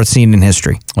we've ever seen in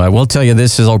history. Well, I will tell you,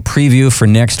 this is a preview for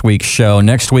next week's show.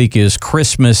 Next week is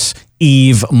Christmas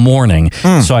Eve morning.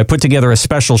 So I put together a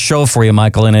special show for you,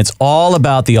 Michael, and it's all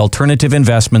about the alternative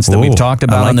investments that we've talked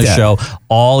about on the show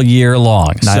all year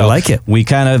long. I like it. We've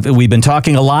been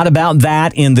talking a lot about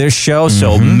that in this show,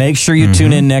 so make sure you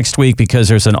tune in next week because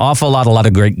there's an awful lot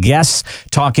of great guests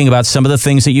talking about some of the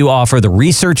things that you offer, the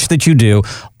research that you do,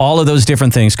 all of those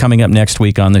different things coming up next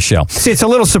week on the show. See, it's a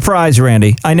little surprise,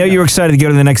 Randy. I know you're excited to go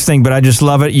to the next thing, but I just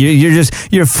love it.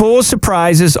 You're full of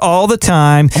surprises all the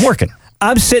time. I'm working.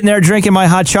 I'm sitting there drinking my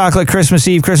hot chocolate Christmas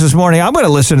Eve, Christmas morning. I'm going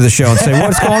to listen to the show and say,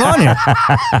 what's going on here?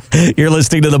 You're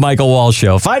listening to The Michael Wall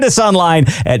Show. Find us online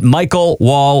at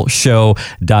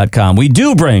michaelwallshow.com. We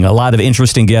do bring a lot of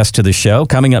interesting guests to the show.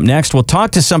 Coming up next, we'll talk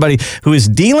to somebody who is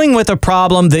dealing with a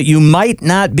problem that you might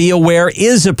not be aware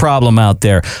is a problem out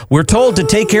there. We're told to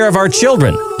take care of our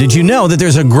children. Did you know that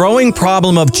there's a growing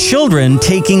problem of children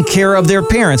taking care of their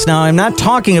parents? Now, I'm not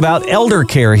talking about elder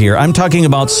care here. I'm talking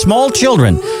about small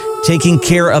children taking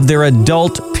care of their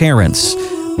adult parents.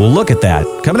 We'll look at that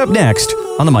coming up next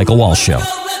on The Michael Wall Show.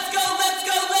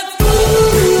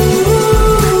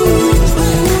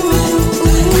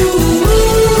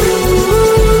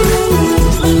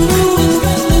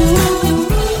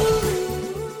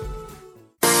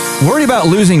 Worried about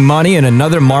losing money in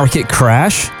another market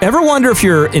crash? Ever wonder if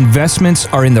your investments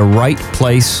are in the right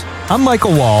place? I'm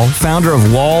Michael Wall, founder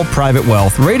of Wall Private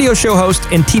Wealth, radio show host,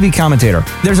 and TV commentator.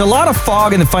 There's a lot of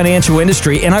fog in the financial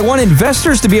industry, and I want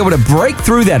investors to be able to break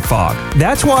through that fog.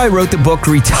 That's why I wrote the book,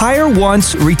 Retire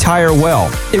Once, Retire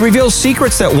Well. It reveals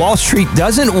secrets that Wall Street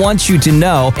doesn't want you to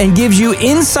know and gives you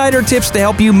insider tips to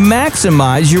help you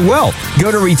maximize your wealth. Go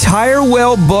to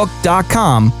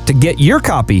retirewellbook.com to get your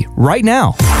copy right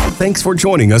now. Thanks for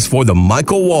joining us for The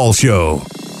Michael Wall Show.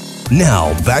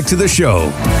 Now, back to the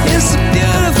show. It's a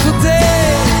beautiful day.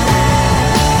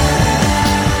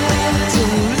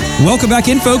 Welcome back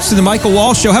in, folks, to the Michael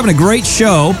Wall Show. Having a great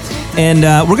show. And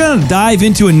we're going to dive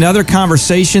into another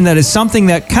conversation that is something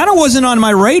that kind of wasn't on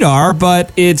my radar, but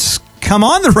it's come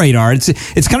on the radar.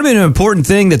 It's kind of an important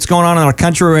thing that's going on in our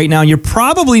country right now, and you're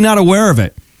probably not aware of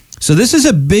it. So this is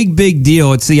a big, big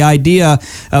deal. It's the idea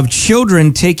of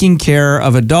children taking care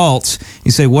of adults.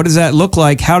 You say, what does that look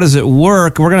like? How does it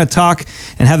work? We're going to talk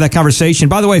and have that conversation.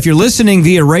 By the way, if you're listening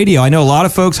via radio, I know a lot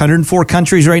of folks, 104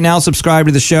 countries right now, subscribe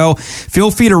to the show. Feel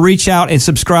free to reach out and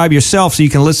subscribe yourself so you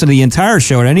can listen to the entire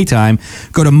show at any time.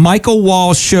 Go to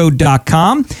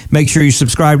michaelwallshow.com. Make sure you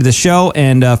subscribe to the show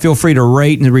and feel free to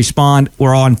rate and respond.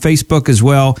 We're on Facebook as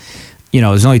well. You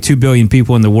know, there's only 2 billion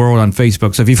people in the world on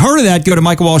Facebook. So if you've heard of that, go to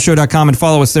michaelwallshow.com and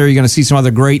follow us there. You're going to see some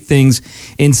other great things,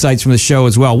 insights from the show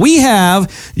as well. We have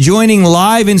joining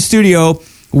live in studio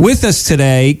with us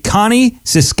today, Connie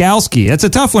Siskowski. That's a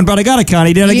tough one, but I got it,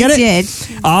 Connie. Did I get it? You did.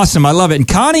 Awesome. I love it. And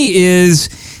Connie is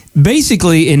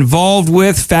basically involved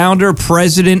with, founder,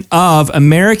 president of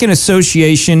American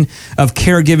Association of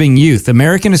Caregiving Youth.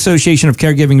 American Association of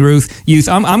Caregiving Youth.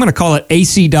 I'm going to call it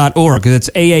AC.org because it's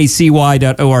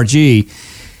AACY.org.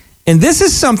 And this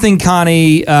is something,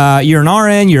 Connie, you're an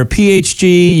RN, you're a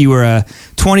PhD, you were a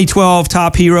 2012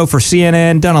 top hero for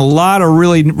CNN, done a lot of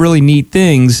really, really neat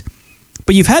things.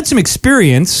 But you've had some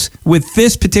experience with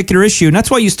this particular issue, and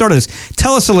that's why you started this.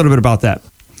 Tell us a little bit about that.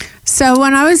 So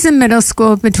when I was in middle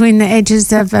school, between the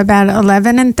ages of about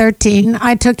 11 and 13,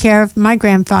 I took care of my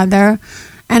grandfather,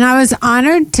 and I was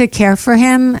honored to care for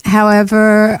him.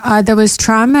 However, there was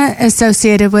trauma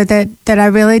associated with it that I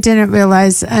really didn't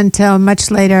realize until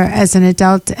much later as an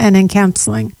adult and in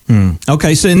counseling.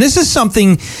 Okay, so and this is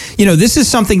something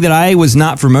that I was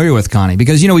not familiar with, Connie,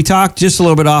 because we talked just a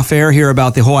little bit off air here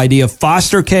about the whole idea of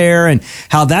foster care and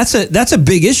how that's a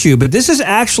big issue, but this is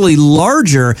actually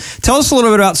larger. Tell us a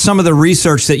little bit about some of the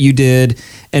research that you did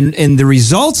and the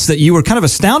results that you were kind of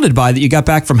astounded by that you got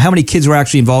back from how many kids were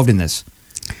actually involved in this.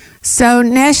 So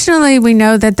nationally, we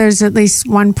know that there's at least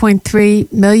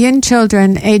 1.3 million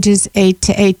children ages 8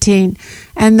 to 18.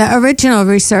 And the original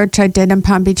research I did in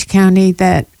Palm Beach County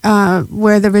that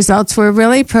where the results were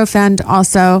really profound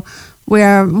also,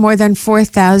 where more than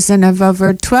 4,000 of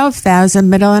over 12,000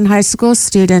 middle and high school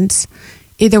students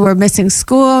either were missing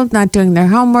school, not doing their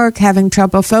homework, having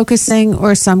trouble focusing,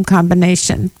 or some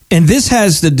combination. And this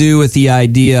has to do with the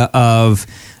idea of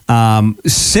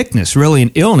sickness, really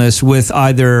an illness with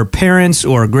either parents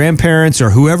or grandparents or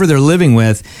whoever they're living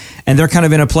with, and they're kind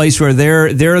of in a place where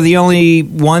they're the only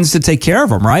ones to take care of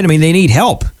them, right? I mean, they need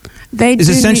help. Is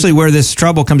essentially where this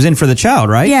trouble comes in for the child,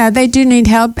 right? Yeah, they do need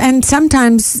help, and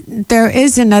sometimes there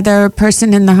is another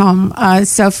person in the home.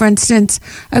 So, for instance,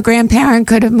 a grandparent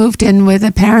could have moved in with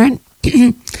a parent,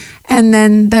 and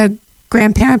then the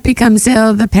grandparent becomes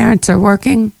ill, the parents are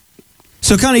working.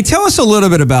 So, Connie, tell us a little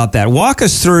bit about that. Walk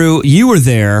us through. You were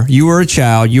there. You were a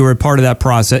child. You were a part of that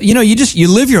process.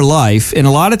 You live your life. And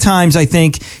a lot of times I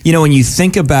think, when you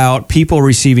think about people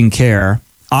receiving care,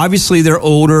 obviously they're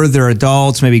older, they're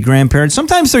adults, maybe grandparents.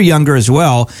 Sometimes they're younger as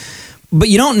well. But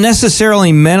you don't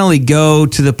necessarily mentally go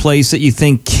to the place that you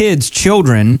think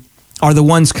children are the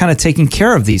ones kind of taking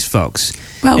care of these folks.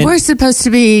 Well, we're supposed to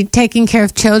be taking care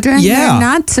of children. Yeah. They're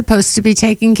not supposed to be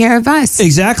taking care of us.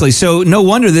 Exactly. So no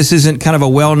wonder this isn't kind of a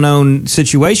well-known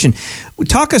situation.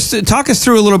 Talk us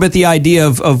through a little bit the idea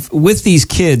of with these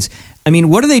kids. I mean,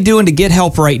 what are they doing to get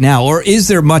help right now? Or is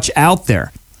there much out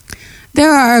there?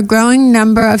 There are a growing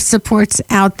number of supports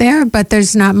out there, but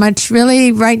there's not much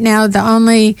really right now. The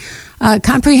only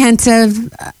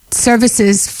comprehensive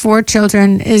services for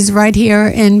children is right here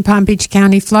in Palm Beach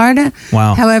County, Florida.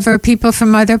 Wow. However, people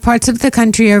from other parts of the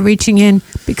country are reaching in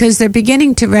because they're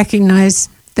beginning to recognize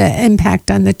the impact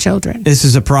on the children. This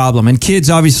is a problem. And kids,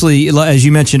 obviously, as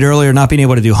you mentioned earlier, not being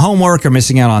able to do homework or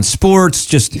missing out on sports,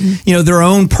 just, their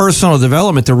own personal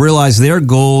development to realize their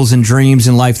goals and dreams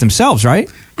in life themselves,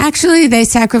 right? Actually, they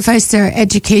sacrifice their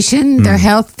education, their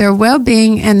health, their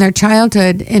well-being, and their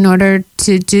childhood in order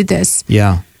to do this.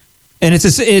 Yeah. And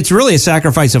it's really a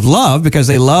sacrifice of love because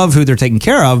they love who they're taking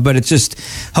care of, but it's just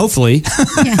hopefully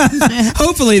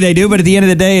they do. But at the end of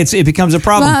the day, it becomes a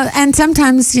problem. Well, and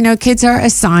sometimes kids are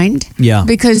assigned,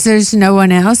 because there's no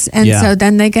one else, and so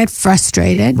then they get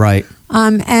frustrated, right?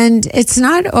 And it's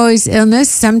not always illness.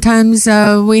 Sometimes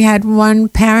we had one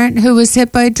parent who was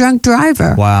hit by a drunk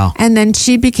driver. Wow! And then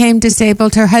she became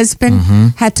disabled. Her husband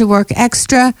had to work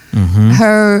extra.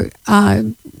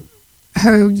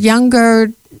 Her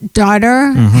younger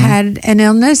daughter had an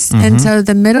illness, and so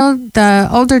the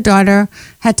older daughter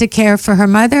had to care for her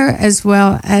mother as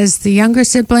well as the younger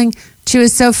sibling. She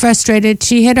was so frustrated,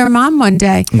 she hit her mom one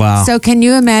day. Wow. So can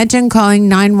you imagine calling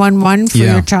 911 for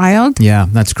your child? Yeah,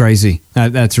 that's crazy.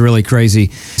 That's really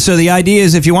crazy. So the idea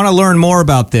is if you want to learn more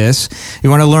about this, you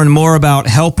want to learn more about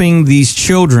helping these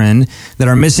children that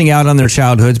are missing out on their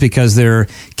childhoods because they're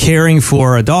caring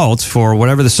for adults for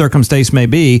whatever the circumstance may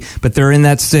be, but they're in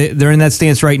that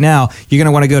stance right now, you're going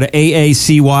to want to go to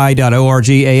aacy.org,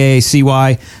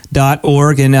 aacy.org.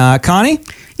 And Connie?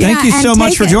 Thank you so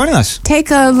much for joining us. Take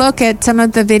a look at some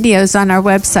of the videos on our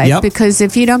website because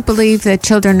if you don't believe that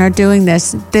children are doing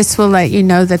this will let you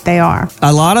know that they are.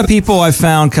 A lot of people I've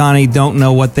found, Connie, don't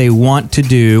know what they want to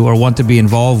do or want to be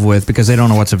involved with because they don't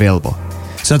know what's available.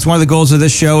 So that's one of the goals of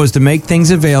this show is to make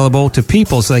things available to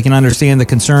people so they can understand the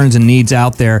concerns and needs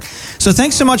out there. So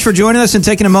thanks so much for joining us and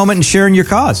taking a moment and sharing your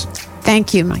cause.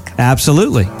 Thank you, Mike.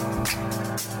 Absolutely.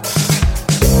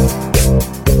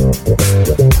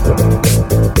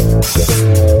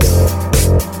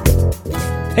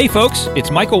 Hey folks,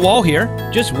 it's Michael Wall here.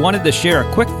 Just wanted to share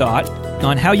a quick thought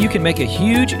on how you can make a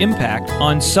huge impact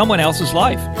on someone else's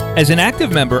life. As an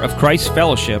active member of Christ's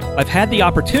Fellowship, I've had the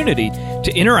opportunity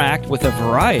to interact with a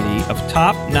variety of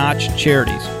top-notch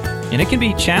charities. And it can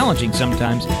be challenging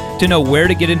sometimes to know where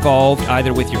to get involved,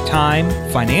 either with your time,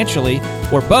 financially,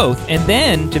 or both, and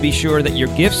then to be sure that your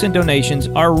gifts and donations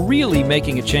are really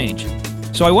making a change.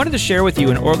 So I wanted to share with you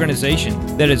an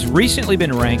organization that has recently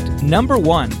been ranked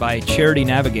 #1 by Charity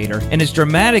Navigator and is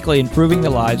dramatically improving the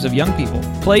lives of young people.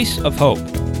 Place of Hope.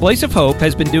 Place of Hope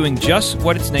has been doing just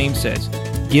what its name says,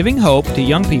 giving hope to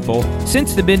young people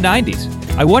since the mid-90s.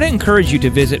 I want to encourage you to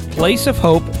visit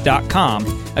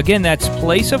placeofhope.com. Again, that's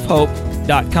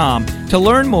placeofhope.com to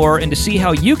learn more and to see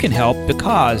how you can help the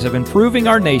cause of improving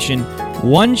our nation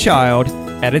one child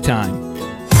at a time.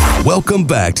 Welcome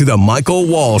back to the Michael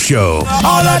Wall Show. All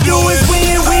I do is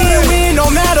win, win, win, no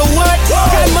matter what.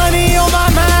 Got money on my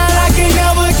mind, I can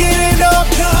never get enough.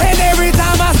 And every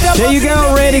time I step There you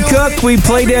go, Randy Cook. We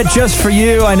played that just for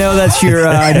you. I know that's your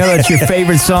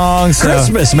favorite song. So.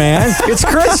 Christmas, man. It's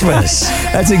Christmas.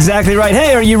 That's exactly right.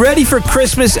 Hey, are you ready for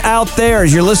Christmas out there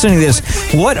as you're listening to this?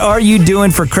 What are you doing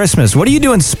for Christmas? What are you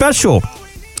doing special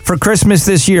for Christmas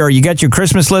this year? You got your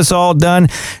Christmas list all done?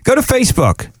 Go to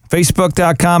Facebook.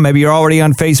 Facebook.com. Maybe you're already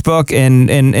on Facebook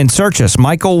and search us,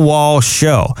 Michael Wall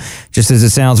Show. Just as it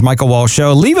sounds, Michael Wall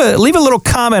Show. Leave a little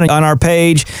comment on our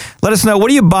page. Let us know,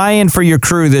 what are you buying for your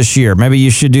crew this year? Maybe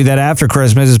you should do that after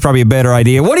Christmas. It's probably a better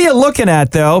idea. What are you looking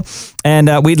at, though?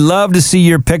 And we'd love to see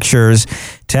your pictures.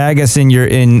 Tag us in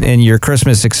your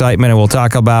Christmas excitement, and we'll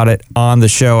talk about it on the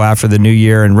show after the new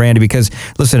year. And Randy, because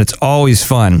listen, it's always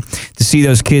fun to see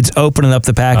those kids opening up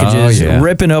the packages,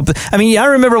 ripping up. I mean, I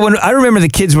remember the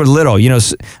kids were little. You know,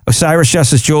 Cyrus,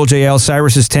 Justice, Joel, JL.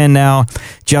 Cyrus is 10 now.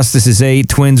 Justice is 8.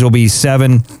 Twins will be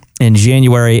 7 in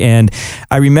January. And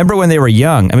I remember when they were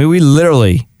young. I mean, we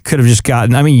literally could have just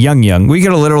gotten, young. We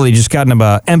could have literally just gotten them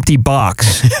an empty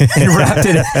box and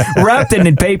wrapped it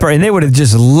in paper, and they would have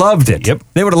just loved it. Yep.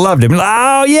 They would have loved it.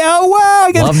 Oh, yeah, wow.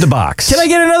 Love the box. Can I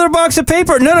get another box of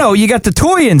paper? No, you got the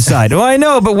toy inside. Well, I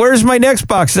know, but where's my next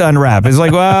box to unwrap? It's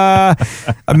like, well,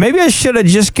 maybe I should have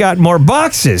just got more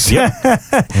boxes. Yep.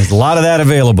 There's a lot of that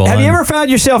available. Have you ever found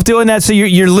yourself doing that? So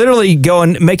you're literally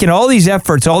making all these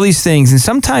efforts, all these things, and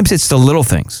sometimes it's the little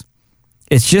things.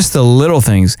 It's just the little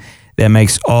things that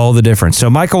makes all the difference. So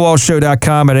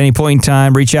MichaelWallShow.com at any point in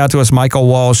time. Reach out to us,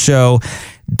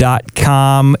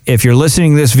 MichaelWallShow.com. If you're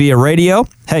listening to this via radio,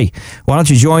 hey, why don't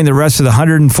you join the rest of the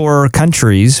 104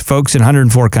 countries, folks in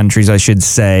 104 countries, I should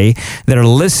say, that are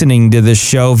listening to this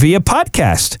show via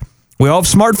podcast. We all have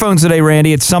smartphones today,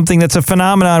 Randy. It's something that's a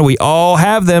phenomenon. We all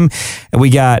have them. And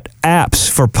we got apps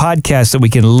for podcasts that we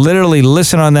can literally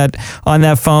listen on that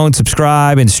phone,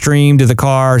 subscribe, and stream to the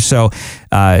car. So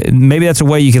maybe that's a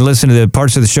way you can listen to the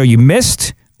parts of the show you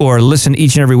missed, or listen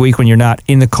each and every week when you're not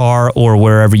in the car or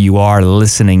wherever you are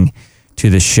listening to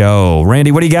the show.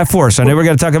 Randy, what do you got for us? I know we're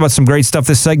going to talk about some great stuff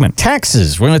this segment.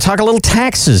 Taxes. We're going to talk a little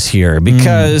taxes here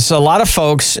because a lot of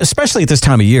folks, especially at this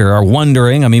time of year, are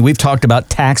wondering. I mean, we've talked about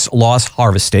tax loss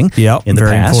harvesting in the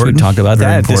past. Important. We've talked about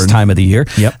that at this time of the year.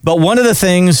 Yep. But one of the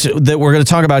things that we're going to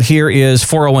talk about here is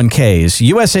 401ks.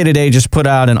 USA Today just put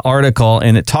out an article,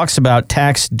 and it talks about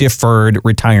tax-deferred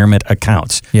retirement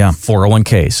accounts. Yeah.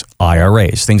 401ks,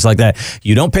 IRAs, things like that.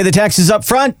 You don't pay the taxes up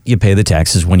front. You pay the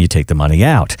taxes when you take the money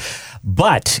out.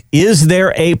 But is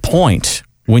there a point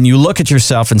when you look at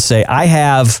yourself and say, I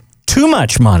have too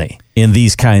much money in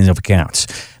these kinds of accounts?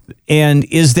 And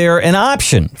is there an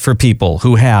option for people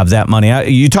who have that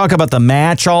money? You talk about the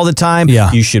match all the time.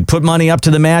 Yeah. You should put money up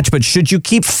to the match, but should you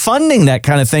keep funding that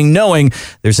kind of thing knowing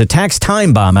there's a tax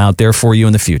time bomb out there for you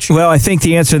in the future? Well, I think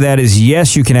the answer to that is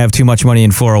yes, you can have too much money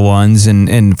in 401s and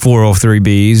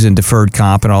 403Bs and deferred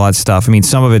comp and all that stuff. I mean,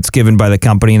 some of it's given by the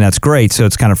company, and that's great, so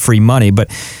it's kind of free money. But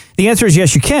the answer is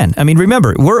yes, you can. I mean,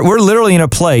 remember, we're literally in a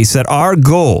place that our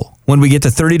goal when we get to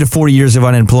 30 to 40 years of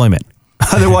unemployment,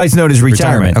 otherwise known as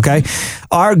retirement, okay?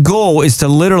 Our goal is to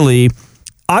literally,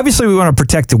 obviously we want to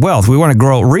protect the wealth. We want to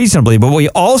grow it reasonably, but we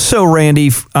also, Randy,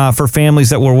 for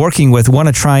families that we're working with, want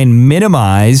to try and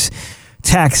minimize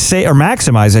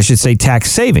maximize, I should say, tax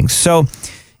savings. So,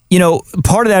 you know,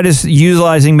 part of that is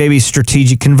utilizing maybe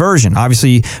strategic conversion.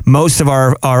 Obviously, most of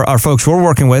our folks we're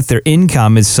working with, their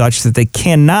income is such that they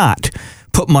cannot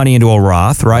put money into a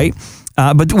Roth, right?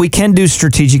 But we can do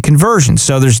strategic conversion.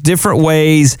 So there's different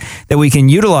ways that we can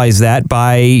utilize that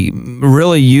by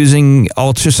really using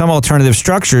some alternative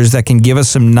structures that can give us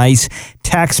some nice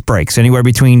tax breaks, anywhere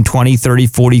between 20, 30,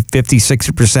 40, 50,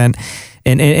 60%.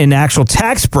 In actual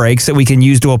tax breaks that we can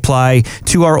use to apply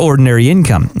to our ordinary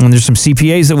income. And there's some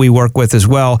CPAs that we work with as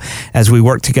well as we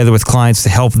work together with clients to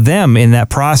help them in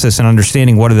that process and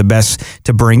understanding what are the best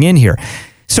to bring in here.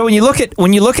 So when you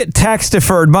look at tax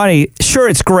deferred money, sure,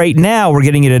 it's great now, we're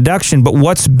getting a deduction, but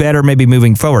what's better maybe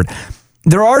moving forward?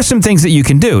 there are some things that you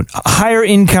can do. Higher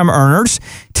income earners,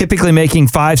 typically making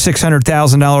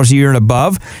 $500,000-$600,000 a year and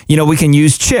above, we can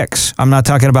use chicks. I'm not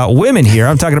talking about women here.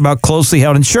 I'm talking about closely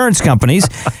held insurance companies.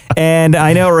 And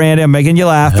I know, Randy, I'm making you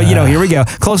laugh, but here we go.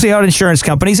 Closely held insurance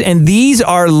companies, and these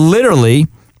are literally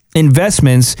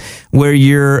investments where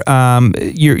you're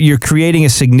creating a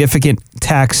significant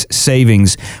tax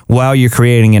savings while you're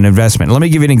creating an investment. Let me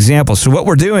give you an example. So what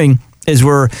we're doing is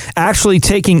we're actually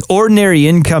taking ordinary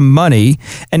income money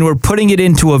and we're putting it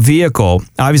into a vehicle.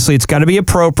 Obviously, it's got to be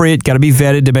appropriate, got to be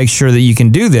vetted to make sure that you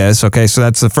can do this. Okay, so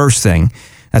that's the first thing.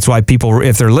 That's why people,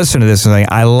 if they're listening to this and saying,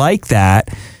 I like that,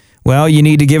 well, you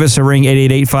need to give us a ring,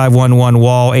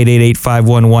 888-511-WALL,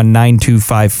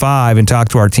 888-511-9255, and talk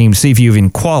to our team, see if you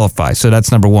even qualify. So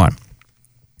that's number one.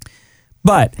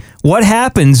 But what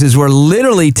happens is we're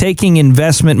literally taking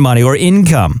investment money or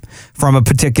income from a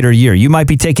particular year. You might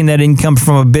be taking that income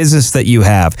from a business that you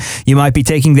have. You might be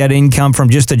taking that income from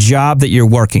just a job that you're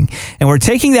working. And we're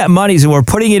taking that money and we're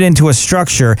putting it into a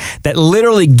structure that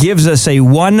literally gives us a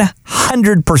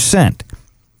 100%.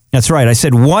 That's right. I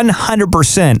said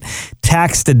 100%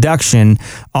 tax deduction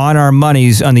on our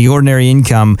monies on the ordinary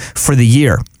income for the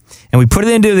year. And we put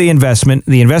it into the investment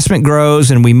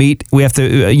grows, and we have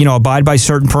to, abide by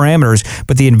certain parameters,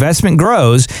 but the investment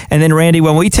grows. And then, Randy,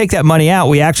 when we take that money out,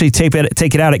 we actually take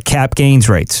it out at cap gains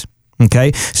rates.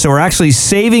 Okay, so we're actually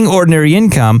saving ordinary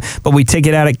income, but we take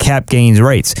it out at cap gains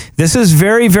rates. This is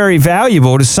very, very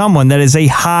valuable to someone that is a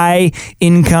high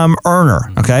income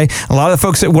earner. Okay, a lot of the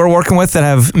folks that we're working with that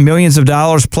have millions of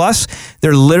dollars plus,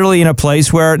 they're literally in a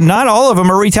place where not all of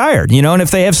them are retired. And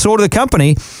if they have sold the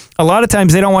company, a lot of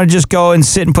times they don't want to just go and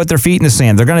sit and put their feet in the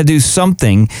sand. They're going to do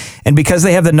something. And because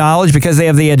they have the knowledge, because they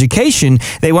have the education,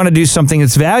 they want to do something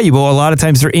that's valuable. A lot of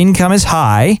times their income is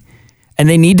high, and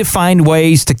they need to find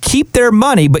ways to keep their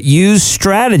money, but use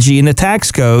strategy in the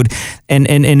tax code and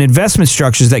investment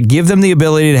structures that give them the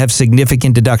ability to have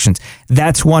significant deductions.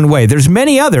 That's one way. There's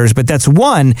many others, but that's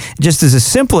one, just as a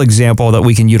simple example that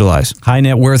we can utilize. High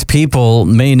net worth people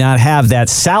may not have that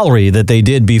salary that they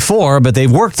did before, but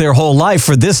they've worked their whole life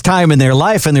for this time in their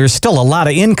life, and there's still a lot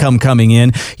of income coming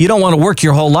in. You don't want to work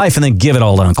your whole life and then give it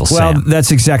all to Uncle Sam. Well,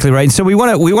 that's exactly right. And so we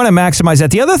want to maximize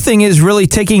that. The other thing is really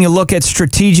taking a look at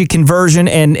strategic conversion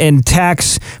and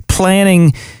tax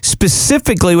planning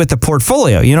specifically with the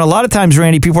portfolio. A lot of times,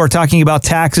 Randy, people are talking about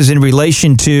taxes in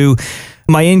relation to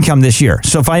my income this year.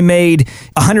 So if I made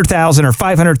 $100,000 or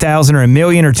 $500,000 or $1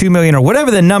 million or $2 million or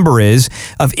whatever the number is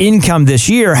of income this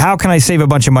year, how can I save a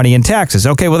bunch of money in taxes?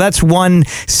 Okay, well, that's one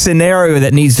scenario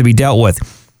that needs to be dealt with.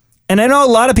 And I know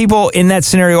a lot of people in that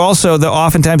scenario also, that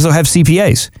oftentimes they'll have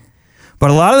CPAs.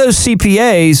 But a lot of those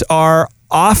CPAs are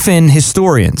often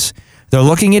historians. They're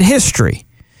looking at history,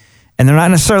 and they're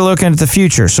not necessarily looking at the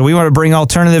future. So we want to bring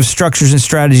alternative structures and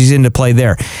strategies into play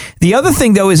there. The other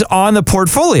thing, though, is on the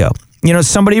portfolio.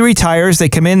 Somebody retires, they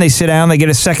come in, they sit down, they get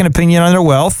a second opinion on their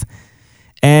wealth,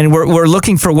 and we're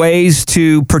looking for ways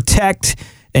to protect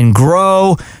and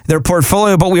grow their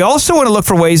portfolio, but we also want to look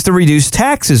for ways to reduce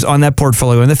taxes on that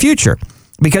portfolio in the future.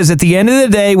 Because at the end of the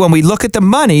day, when we look at the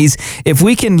monies, if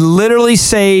we can literally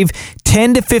save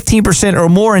 10 to 15% or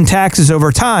more in taxes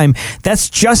over time, that's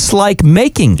just like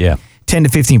making 10 to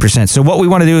 15%. So what we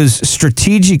want to do is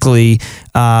strategically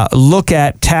look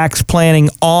at tax planning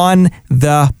on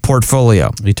the portfolio.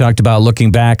 We talked about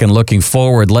looking back and looking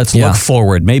forward. Let's look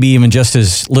forward, maybe even just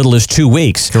as little as 2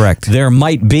 weeks. Correct. There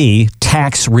might be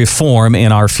tax reform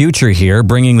in our future here,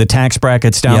 bringing the tax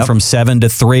brackets down from 7 to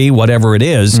 3, whatever it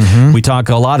is. Mm-hmm. We talk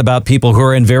a lot about people who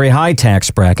are in very high tax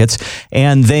brackets,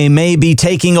 and they may be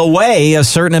taking away a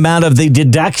certain amount of the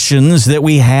deductions that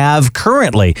we have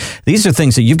currently. These are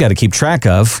things that you've got to keep track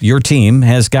of. Your team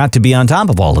has got to be on top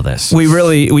of all of this. We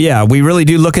really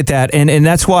do look at that, and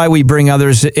that's why we bring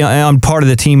others on part of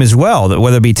the team as well, that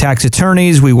whether it be tax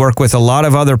attorneys, we work with a lot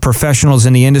of other professionals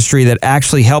in the industry that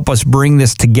actually help us bring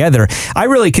this together. I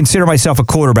really consider myself a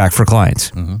quarterback for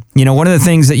clients. Mm-hmm. One of the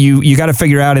things that you got to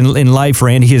figure out in life,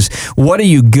 Randy, is what are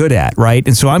you good at, right?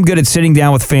 And so I'm good at sitting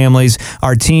down with families.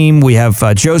 Our team, we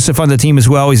have Joseph on the team as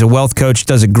well. He's a wealth coach,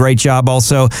 does a great job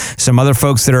also. Some other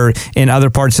folks that are in other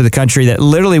parts of the country that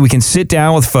literally we can sit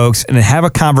down with folks and have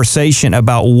a conversation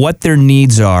about what their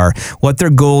needs are, what their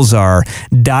goals are,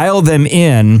 dial them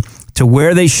in to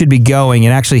where they should be going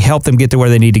and actually help them get to where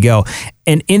they need to go.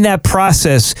 And in that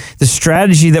process, the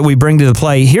strategy that we bring to the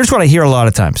play, here's what I hear a lot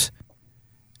of times.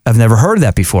 I've never heard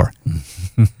that before.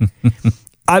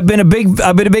 I've been a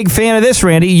big fan of this,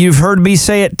 Randy. You've heard me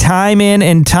say it time in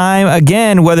and time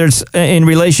again, whether it's in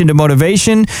relation to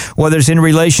motivation, whether it's in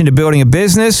relation to building a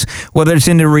business, whether it's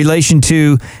in relation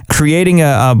to creating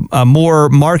a more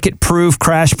market-proof,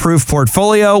 crash-proof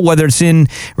portfolio, whether it's in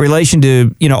relation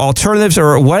to, alternatives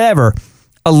or whatever.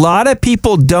 A lot of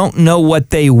people don't know what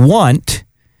they want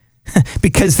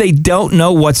because they don't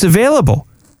know what's available.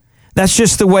 That's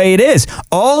just the way it is.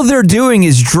 All they're doing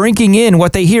is drinking in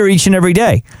what they hear each and every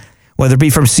day, whether it be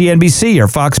from CNBC or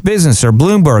Fox Business or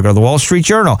Bloomberg or the Wall Street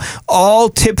Journal, all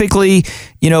typically,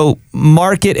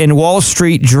 market and Wall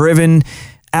Street driven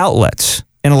outlets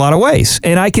in a lot of ways.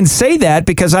 And I can say that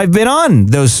because I've been on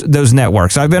those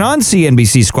networks. I've been on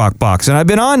CNBC Squawk Box, and I've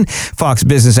been on Fox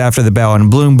Business After the Bell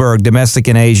and Bloomberg Domestic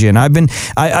and Asia. And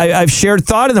I've shared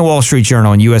thought in the Wall Street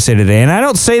Journal and USA Today. And I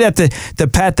don't say that to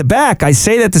pat the back. I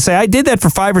say that to say I did that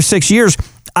for 5 or 6 years.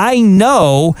 I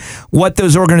know what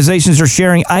those organizations are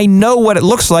sharing. I know what it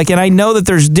looks like, and I know that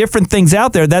there's different things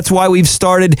out there. That's why we've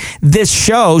started this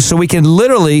show, so we can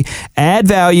literally add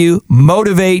value,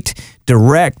 motivate,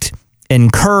 direct,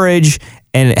 encourage,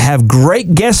 and have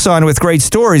great guests on with great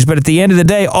stories, but at the end of the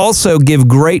day, also give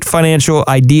great financial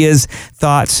ideas,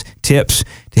 thoughts, tips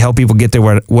to help people get there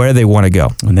where they want to go.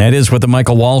 And that is what the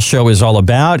Michael Wall Show is all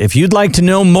about. If you'd like to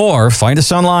know more, find us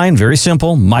online. Very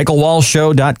simple,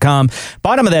 michaelwallshow.com.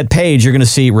 Bottom of that page, you're going to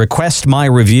see Request My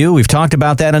Review. We've talked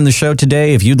about that on the show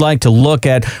today. If you'd like to look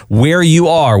at where you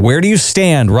are, where do you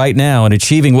stand right now in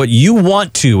achieving what you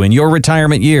want to in your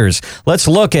retirement years, let's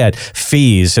look at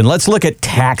fees, and let's look at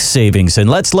tax savings, and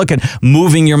let's look at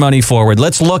moving your money forward.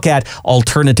 Let's look at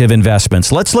alternative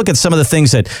investments. Let's look at some of the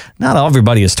things that not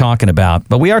everybody is talking about,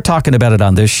 but we are talking about it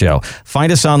on this show.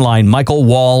 Find us online,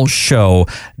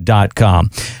 michaelwallshow.com.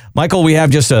 Michael, we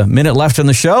have just a minute left on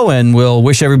the show, and we'll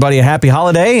wish everybody a happy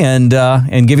holiday and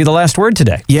give you the last word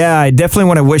today. Yeah, I definitely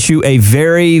want to wish you a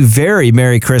very, very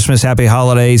Merry Christmas, Happy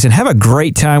Holidays, and have a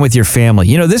great time with your family.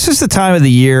 This is the time of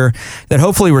the year that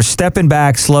hopefully we're stepping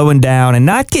back, slowing down, and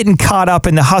not getting caught up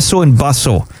in the hustle and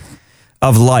bustle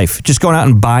of life, just going out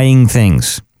and buying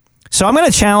things. So I'm going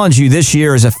to challenge you this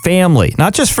year as a family,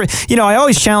 not just for, I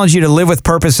always challenge you to live with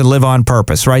purpose and live on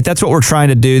purpose, right? That's what we're trying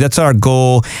to do. That's our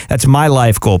goal. That's my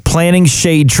life goal, planting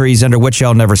shade trees under which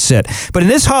I'll never sit. But in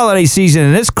this holiday season,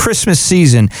 in this Christmas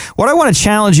season, what I want to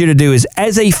challenge you to do is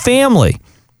as a family,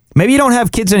 maybe you don't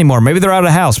have kids anymore. Maybe they're out of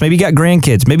the house. Maybe you got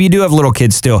grandkids. Maybe you do have little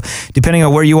kids still, depending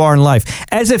on where you are in life.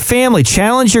 As a family,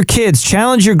 challenge your kids,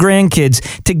 challenge your grandkids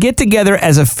to get together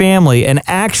as a family and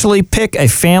actually pick a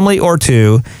family or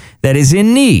two that is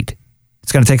in need.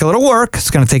 It's going to take a little work. It's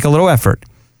going to take a little effort.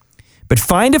 But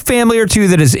find a family or two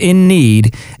that is in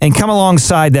need and come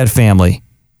alongside that family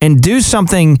and do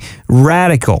something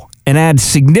radical and add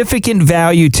significant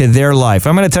value to their life.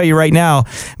 I'm going to tell you right now,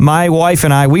 my wife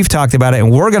and I, we've talked about it,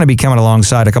 and we're going to be coming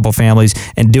alongside a couple families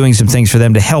and doing some things for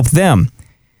them to help them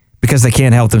because they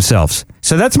can't help themselves.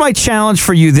 So that's my challenge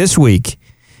for you this week,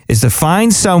 is to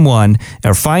find someone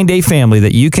or find a family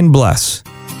that you can bless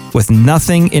with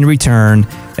nothing in return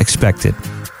expected.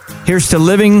 Here's to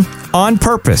living on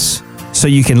purpose so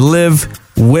you can live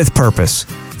with purpose.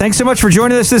 Thanks so much for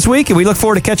joining us this week, and we look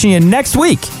forward to catching you next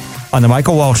week on The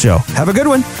Michael Wall Show. Have a good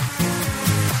one.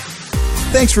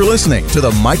 Thanks for listening to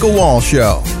The Michael Wall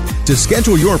Show. To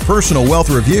schedule your personal wealth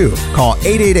review, call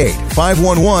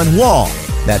 888-511-WALL.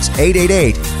 That's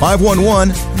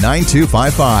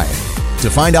 888-511-9255. To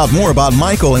find out more about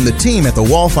Michael and the team at the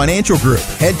Wall Financial Group,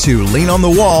 head to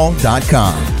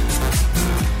leanonthewall.com.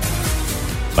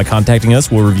 By contacting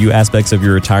us, we'll review aspects of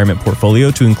your retirement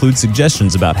portfolio to include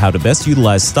suggestions about how to best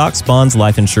utilize stocks, bonds,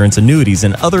 life insurance, annuities,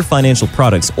 and other financial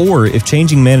products, or if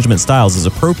changing management styles is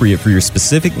appropriate for your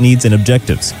specific needs and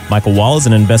objectives. Michael Wall is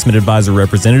an investment advisor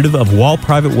representative of Wall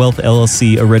Private Wealth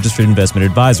LLC, a registered investment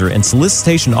advisor, and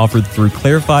solicitation offered through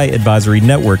Clarify Advisory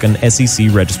Network, an SEC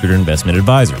registered investment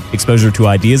advisor. Exposure to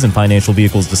ideas and financial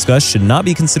vehicles discussed should not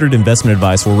be considered investment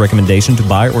advice or recommendation to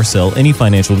buy or sell any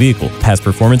financial vehicle. Past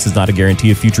performance is not a guarantee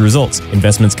of future results.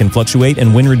 Investments can fluctuate,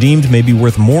 and when redeemed may be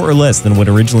worth more or less than when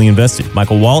originally invested.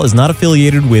 Michael Wall is not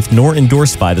affiliated with nor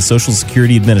endorsed by the Social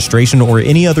Security Administration or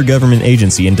any other government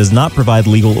agency and does not provide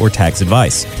legal or tax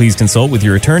advice. Please consult with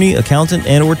your attorney, accountant,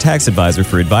 and or tax advisor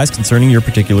for advice concerning your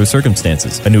particular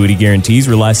circumstances. Annuity guarantees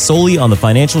rely solely on the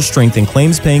financial strength and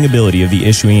claims-paying ability of the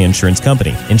issuing insurance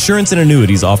company. Insurance and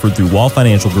annuities offered through Wall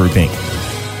Financial Group, Inc.